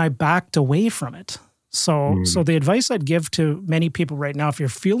is when I backed away from it. So the advice I'd give to many people right now, if you're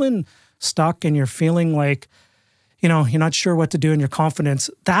feeling stuck and you're feeling like, you're not sure what to do in your confidence,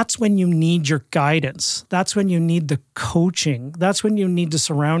 that's when you need your guidance. That's when you need the coaching. That's when you need to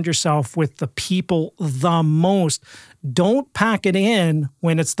surround yourself with the people the most. Don't pack it in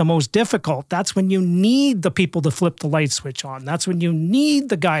when it's the most difficult. That's when you need the people to flip the light switch on. That's when you need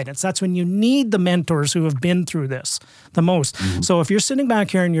the guidance. That's when you need the mentors who have been through this the most. Mm-hmm. So if you're sitting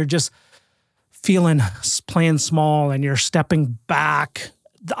back here and you're just playing small and you're stepping back,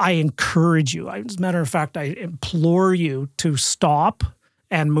 I encourage you. As a matter of fact, I implore you to stop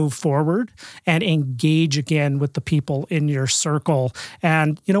and move forward and engage again with the people in your circle.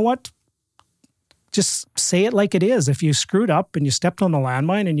 And you know what? Just say it like it is. If you screwed up and you stepped on the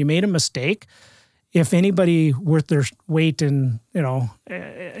landmine and you made a mistake, if anybody worth their weight in,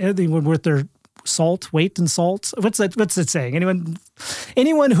 anything worth their weight in salt. What's it saying?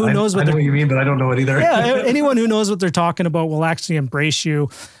 Anyone who knows what I know what you mean, but I don't know it either. Yeah, anyone who knows what they're talking about will actually embrace you,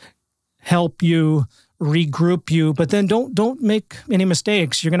 help you, regroup you, but then don't make any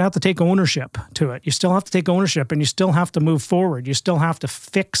mistakes. You're going to have to take ownership to it. You still have to take ownership and you still have to move forward. You still have to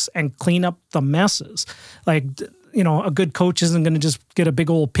fix and clean up the messes. A good coach isn't going to just get a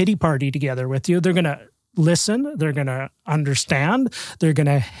big old pity party together with you. They're going to listen, they're going to understand, they're going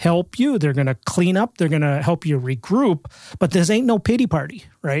to help you, they're going to clean up, they're going to help you regroup, but this ain't no pity party,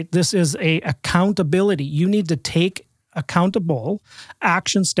 right? This is a accountability. You need to take accountable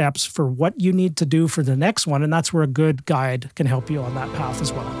action steps for what you need to do for the next one, and that's where a good guide can help you on that path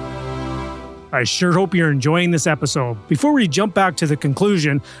as well. I sure hope you're enjoying this episode. Before we jump back to the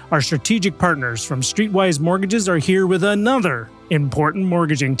conclusion, our strategic partners from Streetwise Mortgages are here with another important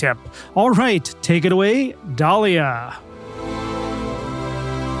mortgaging tip. All right, take it away, Dahlia.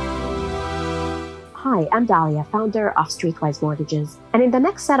 Hi, I'm Dahlia, founder of Streetwise Mortgages. And in the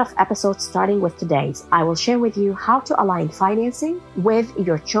next set of episodes, starting with today's, I will share with you how to align financing with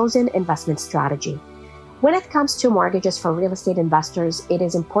your chosen investment strategy. When it comes to mortgages for real estate investors, it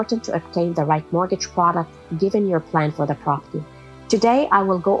is important to obtain the right mortgage product given your plan for the property. Today, I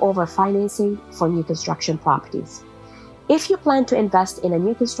will go over financing for new construction properties. If you plan to invest in a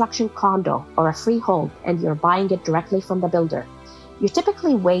new construction condo or a freehold and you're buying it directly from the builder, you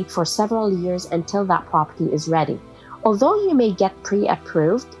typically wait for several years until that property is ready. Although you may get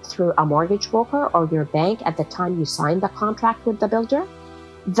pre-approved through a mortgage broker or your bank at the time you sign the contract with the builder,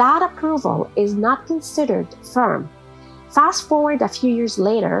 that approval is not considered firm. Fast forward a few years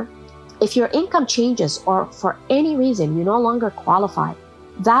later, if your income changes or for any reason you no longer qualify,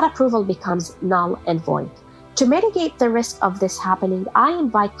 that approval becomes null and void. To mitigate the risk of this happening, I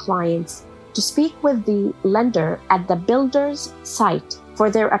invite clients to speak with the lender at the builder's site for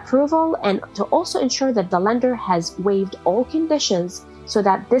their approval and to also ensure that the lender has waived all conditions so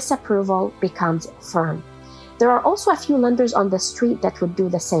that this approval becomes firm. There are also a few lenders on the street that would do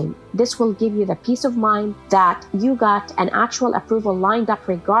the same. This will give you the peace of mind that you got an actual approval lined up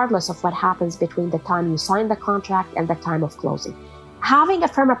regardless of what happens between the time you sign the contract and the time of closing. Having a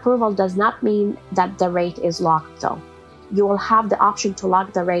firm approval does not mean that the rate is locked though. You will have the option to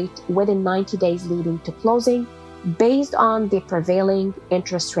lock the rate within 90 days leading to closing based on the prevailing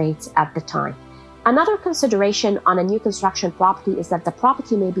interest rates at the time. Another consideration on a new construction property is that the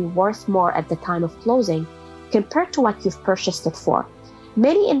property may be worth more at the time of closing compared to what you've purchased it for.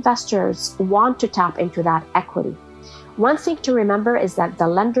 Many investors want to tap into that equity. One thing to remember is that the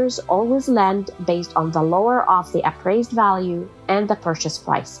lenders always lend based on the lower of the appraised value and the purchase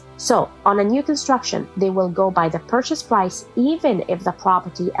price. So on a new construction, they will go by the purchase price even if the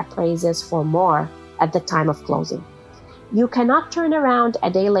property appraises for more at the time of closing. You cannot turn around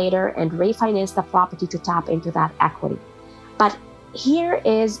a day later and refinance the property to tap into that equity. But here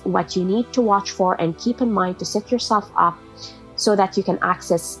is what you need to watch for and keep in mind to set yourself up so that you can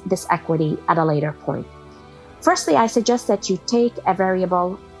access this equity at a later point. Firstly, I suggest that you take a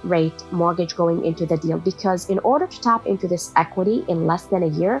variable rate mortgage going into the deal because in order to tap into this equity in less than a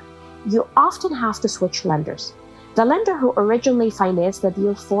year, you often have to switch lenders. The lender who originally financed the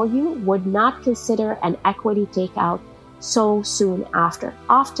deal for you would not consider an equity takeout so soon after.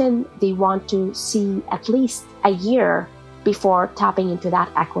 Often they want to see at least a year before tapping into that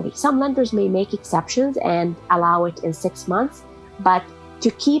equity. Some lenders may make exceptions and allow it in 6 months, but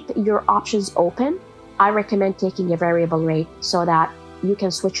to keep your options open, I recommend taking a variable rate so that you can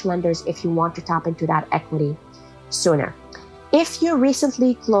switch lenders if you want to tap into that equity sooner. If you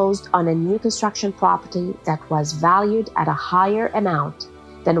recently closed on a new construction property that was valued at a higher amount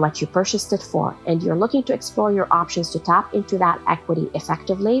than what you purchased it for, and you're looking to explore your options to tap into that equity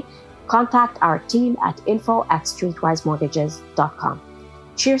effectively, contact our team at info@streetwisemortgages.com.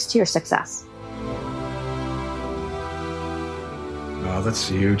 Cheers to your success. Oh, that's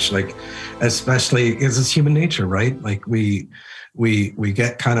huge. Like, especially because it's human nature, right? Like we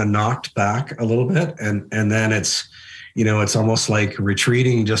get kind of knocked back a little bit, and then it's, you know, it's almost like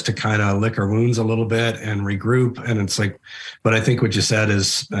retreating just to kind of lick our wounds a little bit and regroup. And it's like, but I think what you said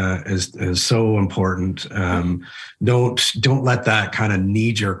is so important. Don't let that kind of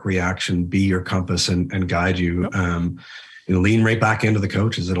knee-jerk reaction be your compass and guide you. Yep. Lean right back into the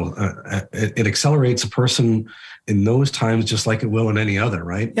coaches. It accelerates a person in those times just like it will in any other,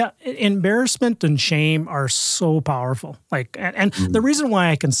 right? Yeah, embarrassment and shame are so powerful. Like, and the reason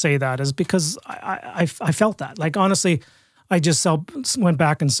why I can say that is because I felt that. Like, honestly, I just went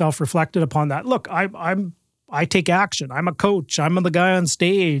back and self-reflected upon that. Look, I take action. I'm a coach. I'm the guy on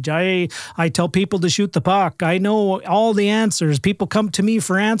stage. I tell people to shoot the puck. I know all the answers. People come to me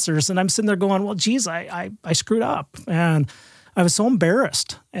for answers, and I'm sitting there going, well, geez, I screwed up. And I was so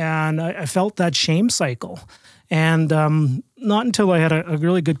embarrassed, and I felt that shame cycle. And not until I had a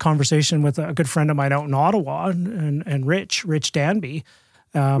really good conversation with a good friend of mine out in Ottawa, and Rich Danby.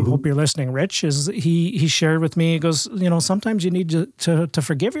 Hope you're listening, Rich. He shared with me, he goes, sometimes you need to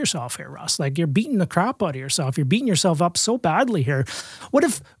forgive yourself here, Russ. Like, you're beating the crap out of yourself. You're beating yourself up so badly here. What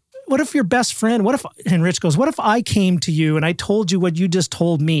if your best friend, and Rich goes, what if I came to you and I told you what you just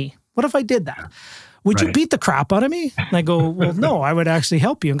told me? What if I did that? Would you beat the crap out of me? And I go, well, no, I would actually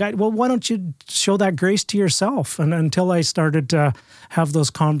help you. And guy, well, why don't you show that grace to yourself? And until I started to have those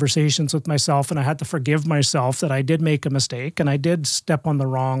conversations with myself, and I had to forgive myself that I did make a mistake and I did step on the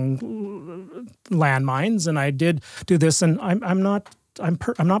wrong landmines and I did do this, and I'm not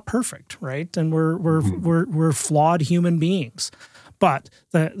perfect, right? And we're flawed human beings. But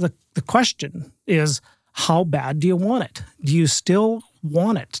the question is, how bad do you want it? Do you still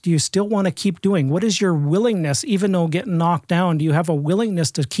want it? Do you still want to keep doing? What is your willingness, even though getting knocked down? Do you have a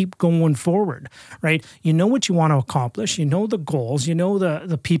willingness to keep going forward, right? You know what you want to accomplish. You know the goals. You know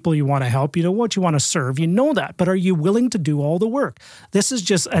the people you want to help. You know what you want to serve. You know that. But are you willing to do all the work? This is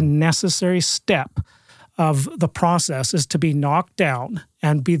just a necessary step of the process is to be knocked down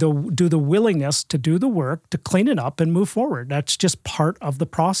and do the willingness to do the work, to clean it up and move forward. That's just part of the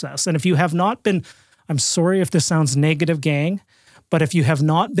process. And if you have not been, I'm sorry if this sounds negative, gang, but if you have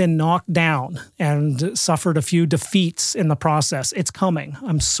not been knocked down and suffered a few defeats in the process, it's coming.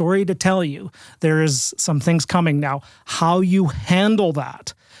 I'm sorry to tell you, there is some things coming now. How you handle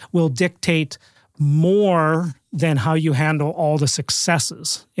that will dictate more than how you handle all the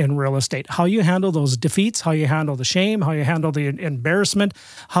successes in real estate. How you handle those defeats, how you handle the shame, how you handle the embarrassment,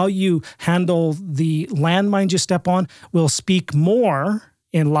 how you handle the landmines you step on will speak more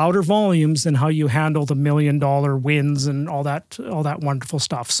in louder volumes than how you handle the $1 million wins and all that wonderful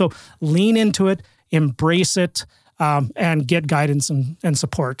stuff. So lean into it, embrace it, and get guidance and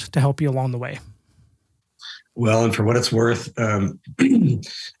support to help you along the way. Well, and for what it's worth,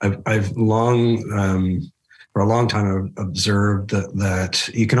 I've long, for a long time, I've observed that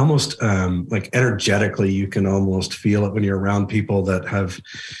you can almost, like energetically, you can almost feel it when you're around people that have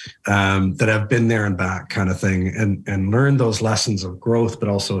been there and back, kind of thing, and learn those lessons of growth, but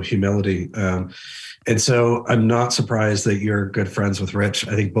also humility. And so I'm not surprised that you're good friends with Rich.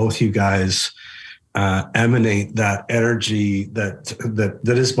 I think both you guys emanate that energy that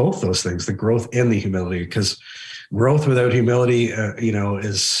is both those things, the growth and the humility, because growth without humility,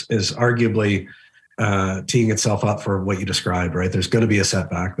 is arguably teeing itself up for what you described, right? There's going to be a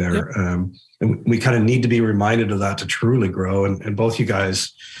setback there. Yep. And we kind of need to be reminded of that to truly grow. And both you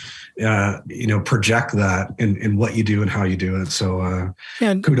guys, project that in what you do and how you do it. So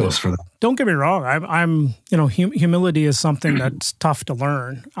kudos for that. Don't get me wrong. I'm humility is something that's tough to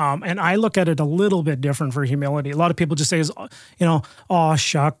learn. And I look at it a little bit different for humility. A lot of people just say, oh,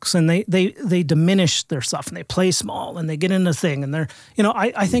 shucks. And they diminish their stuff and they play small and they get in the thing. And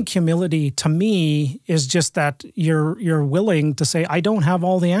I think humility to me is just that you're willing to say, I don't have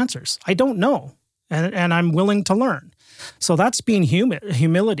all the answers. I don't know. And I'm willing to learn. So that's being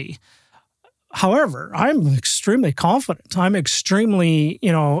humility. However, I'm extremely confident. I'm extremely,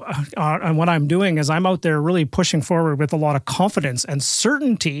 and what I'm doing is I'm out there really pushing forward with a lot of confidence and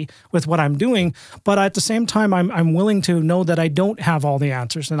certainty with what I'm doing. But at the same time, I'm willing to know that I don't have all the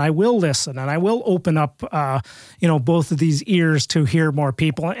answers, and I will listen, and I will open up, both of these ears to hear more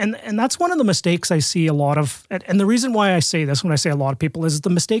people. And that's one of the mistakes I see a lot of. And the reason why I say this when I say a lot of people is the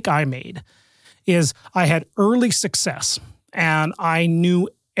mistake I made is I had early success and I knew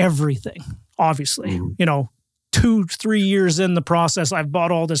everything. Obviously, 2-3 years in the process, I've bought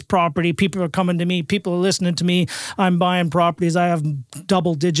all this property. People are coming to me. People are listening to me. I'm buying properties. I have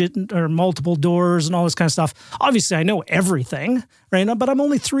double digit or multiple doors and all this kind of stuff. Obviously, I know everything, right? But I'm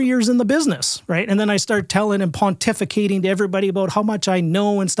only 3 years in the business, right? And then I start telling and pontificating to everybody about how much I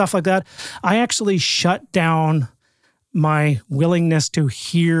know and stuff like that. I actually shut down my willingness to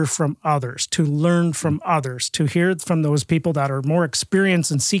hear from others, to learn from others, to hear from those people that are more experienced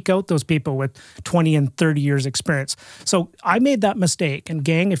and seek out those people with 20 and 30 years experience. So I made that mistake. And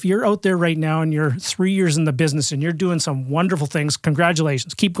gang, if you're out there right now and you're 3 years in the business and you're doing some wonderful things,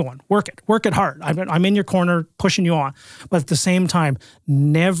 congratulations, keep going, work it hard. I'm in your corner pushing you on. But at the same time,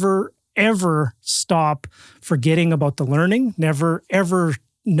 never, ever stop forgetting about the learning. Never, ever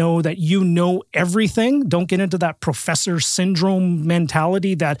know that you know everything. Don't get into that professor syndrome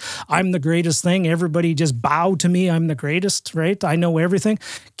mentality that I'm the greatest thing. Everybody just bow to me. I'm the greatest, right? I know everything.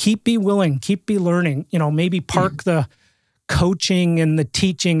 Keep be willing. Keep be learning. Maybe park the coaching and the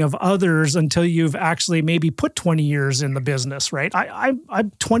teaching of others until you've actually maybe put 20 years in the business, right?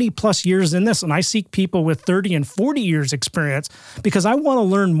 I'm 20 plus years in this, and I seek people with 30 and 40 years experience because I want to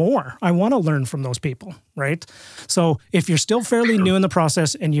learn more. I want to learn from those people, right? So if you're still fairly new in the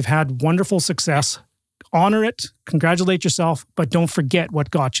process and you've had wonderful success, honor it, congratulate yourself, but don't forget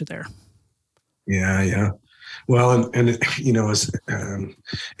what got you there. Yeah. Well, and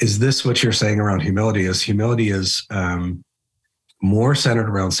is this what you're saying around humility? Humility is more centered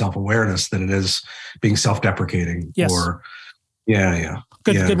around self-awareness than it is being self-deprecating. Yes.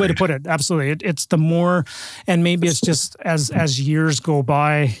 Good way to put it. Absolutely. It's the more, and maybe it's just as years go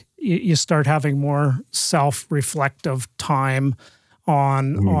by, you start having more self-reflective time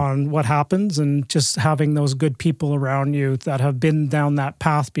on what happens, and just having those good people around you that have been down that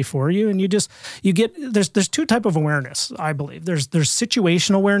path before you. And there's two type of awareness, I believe. There's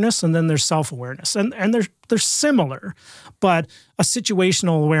situational awareness, and then there's self-awareness. And they're similar, but a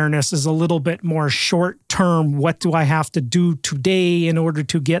situational awareness is a little bit more short-term. What do I have to do today in order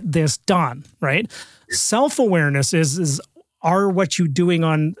to get this done, right? Self-awareness is what you doing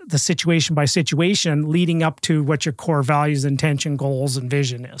on the situation by situation leading up to what your core values, intention, goals, and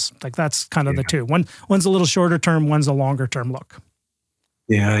vision is. Like that's kind of the two. One's a little shorter term, one's a longer term look.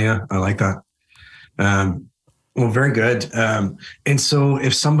 Yeah. I like that. Well, very good. And so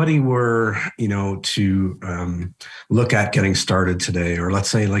if somebody were, to look at getting started today, or let's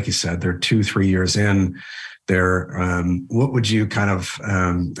say, like you said, they're 2-3 years in, what would you kind of,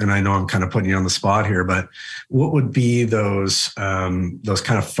 and I know I'm kind of putting you on the spot here, but what would be those kind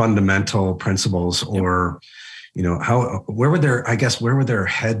of fundamental principles, or, where would their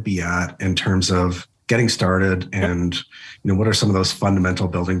head be at in terms of getting started, and, what are some of those fundamental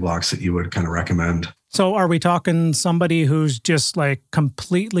building blocks that you would kind of recommend? So are we talking somebody who's just like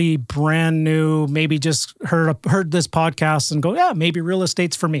completely brand new, maybe just heard this podcast and go, yeah, maybe real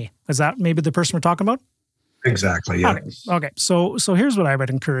estate's for me? Is that maybe the person we're talking about? Exactly. Yeah. Okay. So here's what I would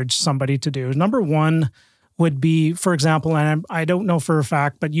encourage somebody to do. Number one would be, for example, and I don't know for a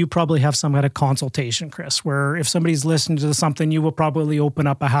fact, but you probably have some kind of consultation, Chris, where if somebody's listening to something, you will probably open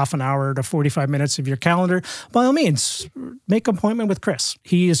up a half an hour to 45 minutes of your calendar. By all means, make an appointment with Chris.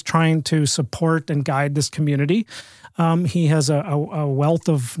 He is trying to support and guide this community. He has a wealth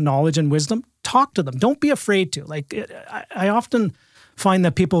of knowledge and wisdom. Talk to them. Don't be afraid to. I often find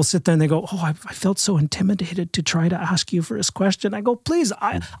that people sit there and they go, oh, I felt so intimidated to try to ask you for this question. I go, please,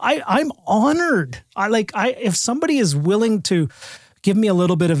 I'm honored. If somebody is willing to give me a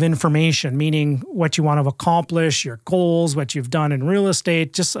little bit of information, meaning what you want to accomplish, your goals, what you've done in real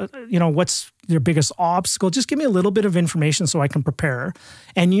estate, just, what's your biggest obstacle, just give me a little bit of information so I can prepare.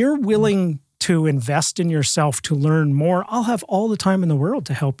 And you're willing to invest in yourself to learn more, I'll have all the time in the world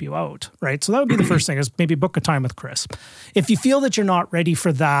to help you out, right? So that would be the first thing, is maybe book a time with Chris. If you feel that you're not ready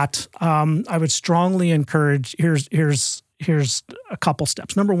for that, I would strongly encourage, here's a couple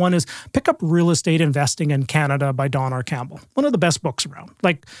steps. Number one is pick up Real Estate Investing in Canada by Don R. Campbell. One of the best books around.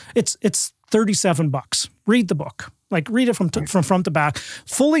 It's $37. Read the book. Read it from front to back.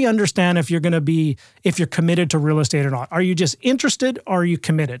 Fully understand if you're committed to real estate or not. Are you just interested, or are you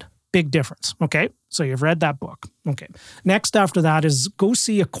committed? Big difference. Okay. So you've read that book. Okay. Next after that is go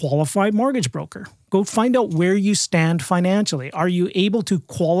see a qualified mortgage broker. Go find out where you stand financially. Are you able to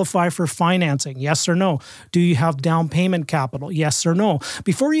qualify for financing? Yes or no? Do you have down payment capital? Yes or no?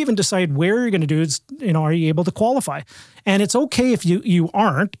 Before you even decide where you're going to do it, are you able to qualify? And it's okay if you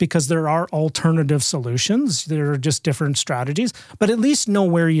aren't, because there are alternative solutions. There are just different strategies, but at least know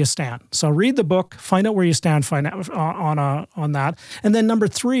where you stand. So read the book, find out where you stand on that. And then number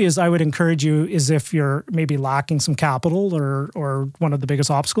three is, I would encourage you, is if you're maybe lacking some capital or one of the biggest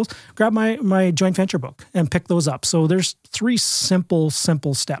obstacles, grab my joint venture book and pick those up. So there's 3 simple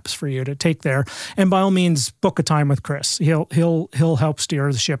steps for you to take there. And by all means, book a time with Chris. He'll help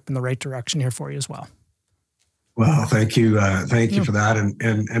steer the ship in the right direction here for you as well. Well, thank you. Thank you for that.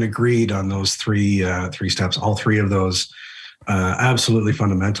 And agreed on those three steps. All 3 of those absolutely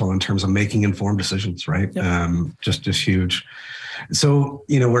fundamental in terms of making informed decisions, right? Yep. Just huge. So,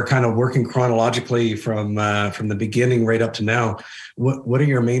 we're kind of working chronologically from the beginning right up to now. What are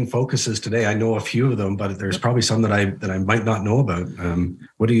your main focuses today? I know a few of them, but there's probably some that I might not know about.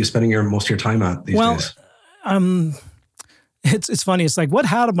 What are you spending most of your time at these days? It's funny. It's like, what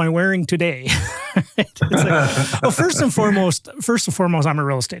hat am I wearing today? Well, first and foremost, I'm a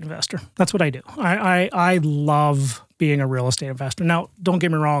real estate investor. That's what I do. I love being a real estate investor. Now, don't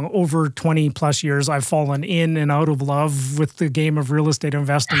get me wrong, over 20 plus years, I've fallen in and out of love with the game of real estate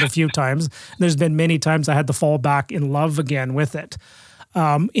investing a few times. There's been many times I had to fall back in love again with it.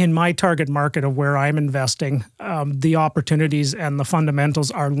 In my target market of where I'm investing, the opportunities and the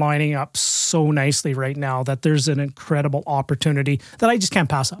fundamentals are lining up so nicely right now that there's an incredible opportunity that I just can't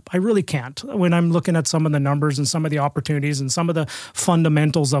pass up. I really can't. When I'm looking at some of the numbers and some of the opportunities and some of the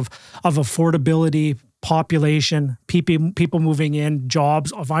fundamentals of affordability, population, people moving in,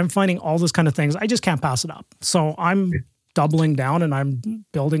 jobs, if I'm finding all those kind of things, I just can't pass it up. So I'm doubling down and I'm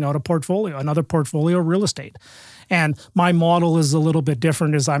building out another portfolio of real estate. And my model is a little bit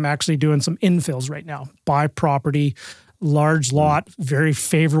different, as I'm actually doing some infills right now. Buy property, large lot, very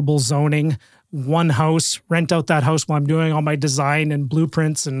favorable zoning, one house, rent out that house while I'm doing all my design and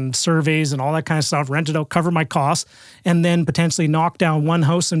blueprints and surveys and all that kind of stuff, rent it out, cover my costs, and then potentially knock down one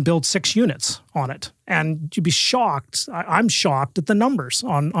house and build 6 units on it. And you'd be shocked. I'm shocked at the numbers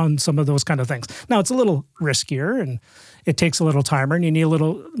on some of those kind of things. Now, it's a little riskier and it takes a little time, and you need a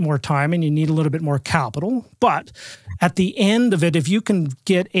little more time and you need a little bit more capital. But at the end of it, if you can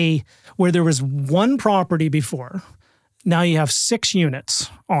get where there was one property before, now you have 6 units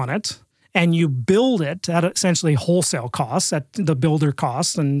on it, and you build it at essentially wholesale costs, at the builder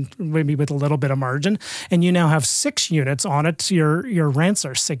costs, and maybe with a little bit of margin, and you now have 6 units on it, your rents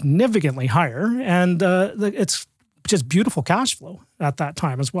are significantly higher, and it's just beautiful cash flow at that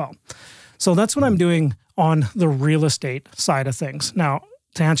time as well. So that's what I'm doing on the real estate side of things. Now,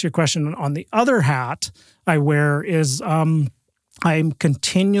 to answer your question, on the other hat I wear is I'm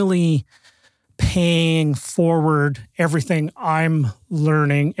continually paying forward everything I'm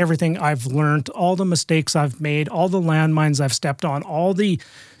learning, everything I've learned, all the mistakes I've made, all the landmines I've stepped on, all the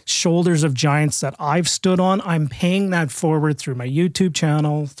shoulders of giants that I've stood on. I'm paying that forward through my YouTube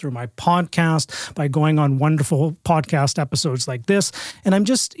channel, through my podcast, by going on wonderful podcast episodes like this. And I'm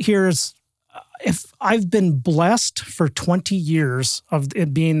just here as if I've been blessed for 20 years of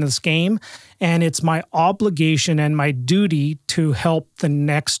it being this game, and it's my obligation and my duty to help the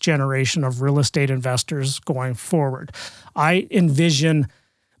next generation of real estate investors going forward. I envision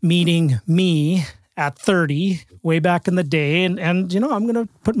meeting me at 30 way back in the day, and I'm going to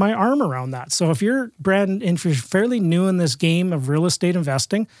put my arm around that. So if you're if you're fairly new in this game of real estate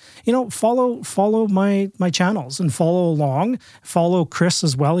investing, follow my channels and follow along. Follow Chris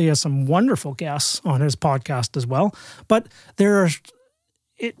as well. He has some wonderful guests on his podcast as well. But there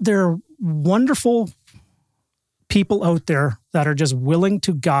are wonderful people out there that are just willing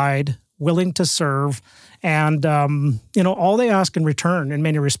to guide, willing to serve. And, all they ask in return in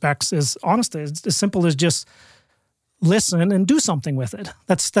many respects is, honestly, it's as simple as just listen and do something with it.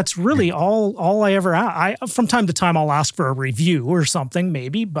 That's really all I ever ask. From time to time, I'll ask for a review or something,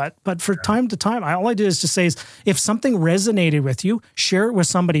 maybe, but for time to time, all I do is just say is, if something resonated with you, share it with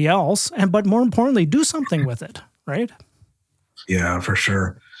somebody else, but more importantly, do something with it, right? Yeah, for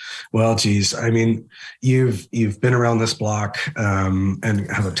sure. Well, geez, I mean, you've been around this block and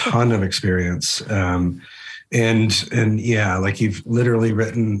have a ton of experience. And yeah, like you've literally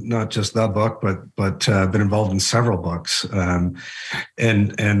written not just the book, but been involved in several books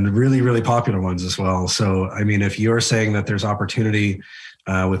and really, really popular ones as well. So, I mean, if you're saying that there's opportunity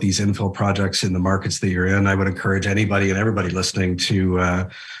with these infill projects in the markets that you're in, I would encourage anybody and everybody listening to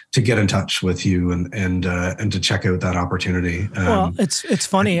get in touch with you and to check out that opportunity. Well, it's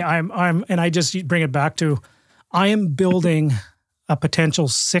funny. I'm and I just bring it back to, I am building a potential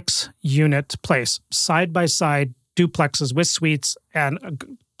 6-unit place, side by side duplexes with suites and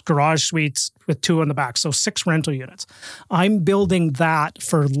garage suites with 2 in the back. So 6 rental units. I'm building that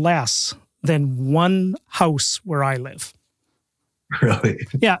for less than one house where I live. Really?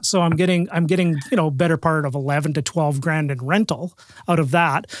 Yeah. So I'm getting, better part of 11 to 12 grand in rental out of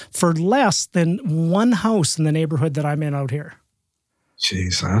that for less than one house in the neighborhood that I'm in out here.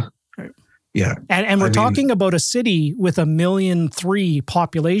 Jeez, huh? Right. Yeah. And we're talking about a city with 1.3 million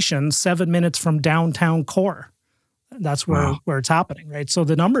population, 7 minutes from downtown core. That's where it's happening, right? So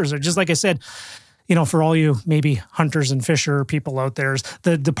the numbers are just, like I said, for all you maybe hunters and fisher people out there,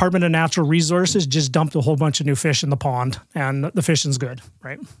 the Department of Natural Resources just dumped a whole bunch of new fish in the pond, and the fishing's good,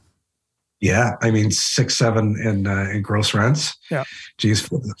 right? Yeah. I mean, 6-7 in gross rents. Yeah. Geez,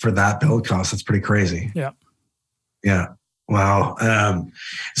 for that build cost, that's pretty crazy. Yeah. Yeah. Wow.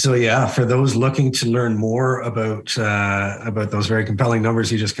 So yeah, for those looking to learn more about those very compelling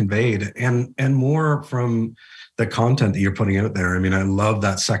numbers you just conveyed, and more from the content that you're putting out there. I mean, I love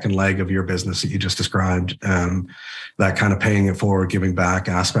that second leg of your business that you just described, that kind of paying it forward, giving back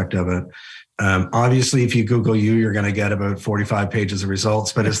aspect of it. Obviously, if you Google you're going to get about 45 pages of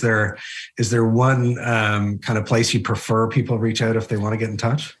results, but is there one kind of place you prefer people reach out if they want to get in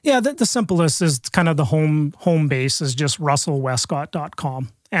touch? Yeah, the simplest is kind of the home base is just russellwestcott.com.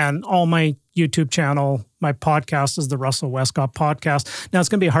 And all my YouTube channel, my podcast is the Russell Westcott Podcast. Now, it's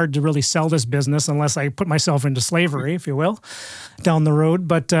going to be hard to really sell this business unless I put myself into slavery, if you will, down the road.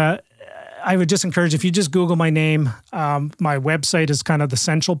 But I would just encourage, if you just Google my name, my website is kind of the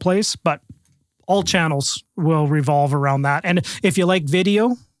central place, but all channels will revolve around that. And if you like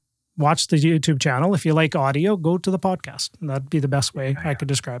video, watch the YouTube channel. If you like audio, go to the podcast. And that'd be the best way I could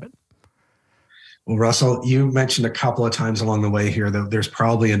describe it. Well, Russell, you mentioned a couple of times along the way here that there's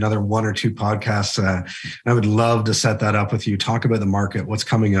probably another 1 or 2 podcasts. I would love to set that up with you, talk about the market, what's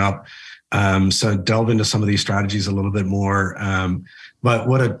coming up. So delve into some of these strategies a little bit more. But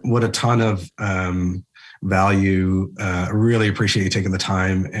what a ton of value. I really appreciate you taking the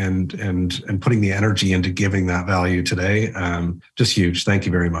time and putting the energy into giving that value today. Just huge. Thank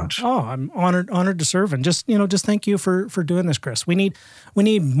you very much. Oh, I'm honored to serve. And just thank you for doing this, Chris. We need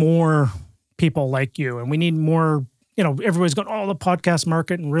more people like you, and we need more. Everybody's going, the podcast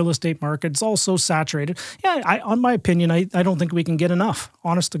market and real estate market, it's all so saturated. Yeah, on my opinion, I don't think we can get enough,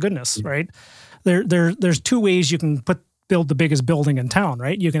 honest to goodness, right? There's 2 ways you can build the biggest building in town,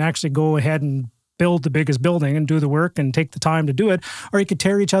 right? You can actually go ahead and build the biggest building and do the work and take the time to do it, or you could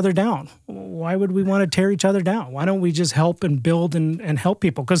tear each other down. Why would we want to tear each other down? Why don't we just help and build and help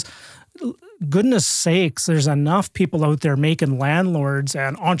people? Because goodness sakes, there's enough people out there making landlords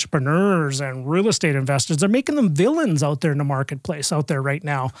and entrepreneurs and real estate investors. They're making them villains out there in the marketplace out there right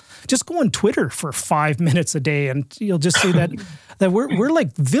now. Just go on Twitter for 5 minutes a day and you'll just see that we're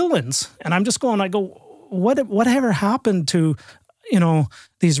like villains. And I'm just going, I go, whatever happened to,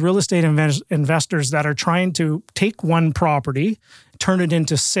 these real estate investors that are trying to take one property, turn it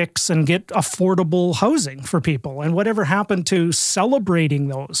into 6 and get affordable housing for people? And whatever happened to celebrating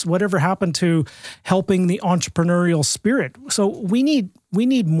those? Whatever happened to helping the entrepreneurial spirit? So we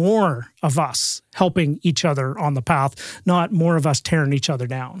need more of us helping each other on the path, not more of us tearing each other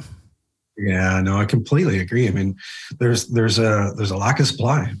down. Yeah, no, I completely agree. I mean, there's a lack of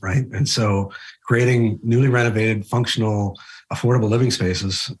supply, right? And so creating newly renovated, functional, affordable living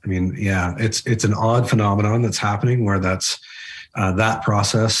spaces. I mean, yeah, it's an odd phenomenon that's happening where that's that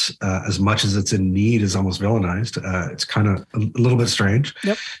process, as much as it's in need, is almost villainized. It's kind of a little bit strange.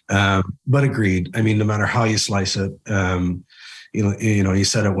 Yep. But agreed. I mean, no matter how you slice it, you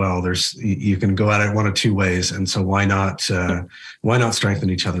said it well. You can go at it one of two ways, and so why not strengthen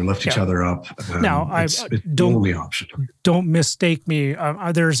each other, lift each other up? Now, it's the only option. Don't mistake me.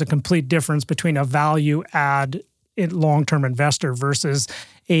 There's a complete difference between a value add long-term investor versus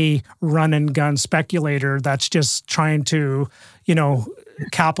a run and gun speculator that's just trying to,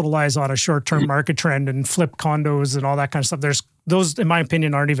 capitalize on a short-term market trend and flip condos and all that kind of stuff. Those, in my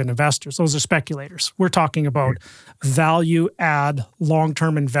opinion, aren't even investors. Those are speculators. We're talking about value add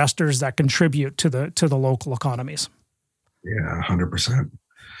long-term investors that contribute to the local economies. Yeah, 100%.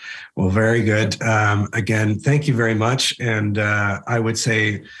 Well, very good. Again, thank you very much. And I would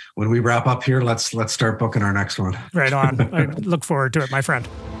say when we wrap up here, let's start booking our next one. Right on. I look forward to it, my friend.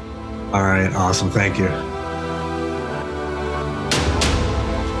 All right. Awesome. Thank you.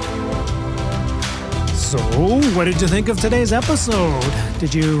 So, what did you think of today's episode?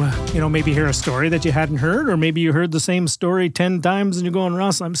 Did you, maybe hear a story that you hadn't heard, or maybe you heard the same story 10 times and you're going,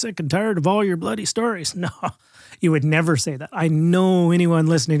 Russ, I'm sick and tired of all your bloody stories. No, you would never say that. I know anyone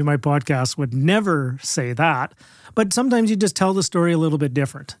listening to my podcast would never say that, but sometimes you just tell the story a little bit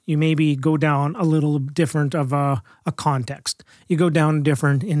different. You maybe go down a little different of a context. You go down a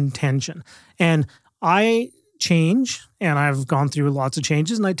different intention. And I change, and I've gone through lots of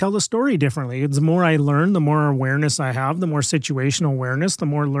changes, and I tell the story differently. The more I learn, the more awareness I have, the more situational awareness, the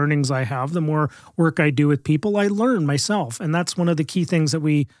more learnings I have, the more work I do with people, I learn myself. And that's one of the key things that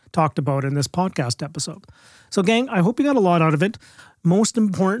we talked about in this podcast episode. So gang, I hope you got a lot out of it. Most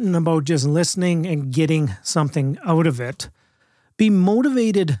important about just listening and getting something out of it, be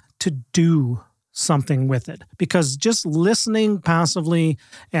motivated to do something with it, because just listening passively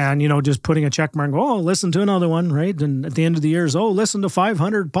and, just putting a check mark, listen to another one, right? And at the end of the year is, listen to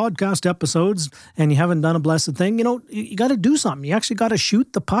 500 podcast episodes and you haven't done a blessed thing. You got to do something. You actually got to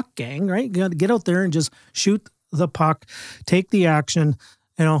shoot the puck, gang, right? You got to get out there and just shoot the puck, take the action,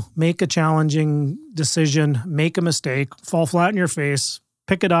 make a challenging decision, make a mistake, fall flat in your face,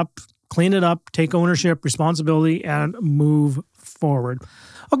 pick it up, clean it up, take ownership, responsibility, and move forward.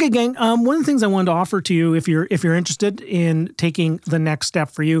 Okay, gang. One of the things I wanted to offer to you, if you're interested in taking the next step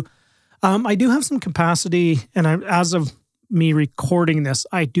for you, I do have some capacity, and as of me recording this,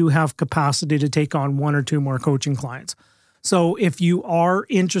 I do have capacity to take on 1 or 2 more coaching clients. So if you are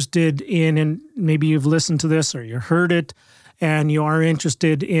interested in, and maybe you've listened to this or you heard it, and you are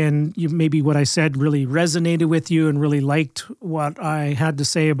interested in, maybe what I said really resonated with you and really liked what I had to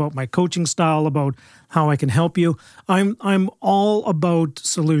say about my coaching style, about how I can help you. I'm all about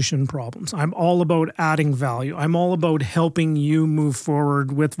solution problems. I'm all about adding value. I'm all about helping you move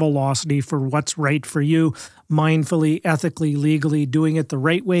forward with velocity for what's right for you, mindfully, ethically, legally, doing it the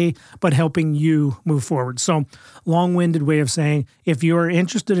right way, but helping you move forward. So, long-winded way of saying, if you are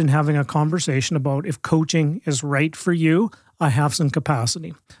interested in having a conversation about if coaching is right for you, I have some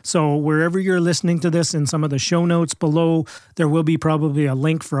capacity. So wherever you're listening to this, in some of the show notes below, there will be probably a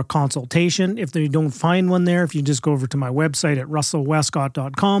link for a consultation. If you don't find one there, if you just go over to my website at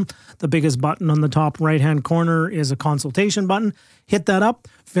russellwestcott.com, the biggest button on the top right-hand corner is a consultation button. Hit that up,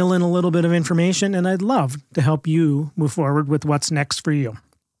 fill in a little bit of information, and I'd love to help you move forward with what's next for you.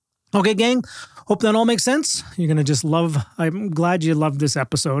 Okay, gang, hope that all makes sense. You're going to just I'm glad you loved this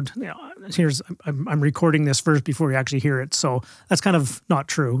episode. I'm recording this first before you actually hear it, so that's kind of not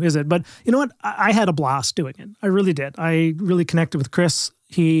true, is it? But you know what? I had a blast doing it. I really did. I really connected with Chris.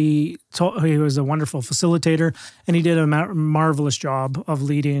 He was a wonderful facilitator, and he did a marvelous job of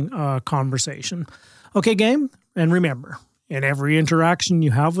leading a conversation. Okay, gang, and remember, in every interaction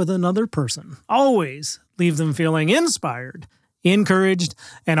you have with another person, always leave them feeling inspired, encouraged,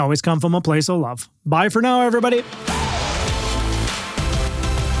 and always come from a place of love. Bye for now, everybody.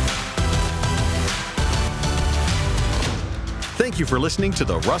 Thank you for listening to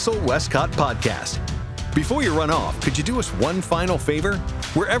the Russell Westcott Podcast. Before you run off, could you do us one final favor?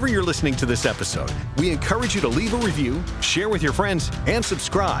 Wherever you're listening to this episode, we encourage you to leave a review, share with your friends, and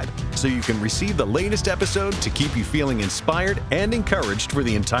subscribe so you can receive the latest episode to keep you feeling inspired and encouraged for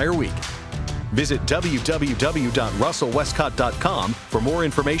the entire week. Visit www.russellwestcott.com for more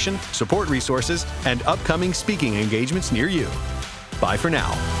information, support resources, and upcoming speaking engagements near you. Bye for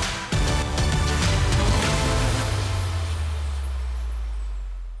now.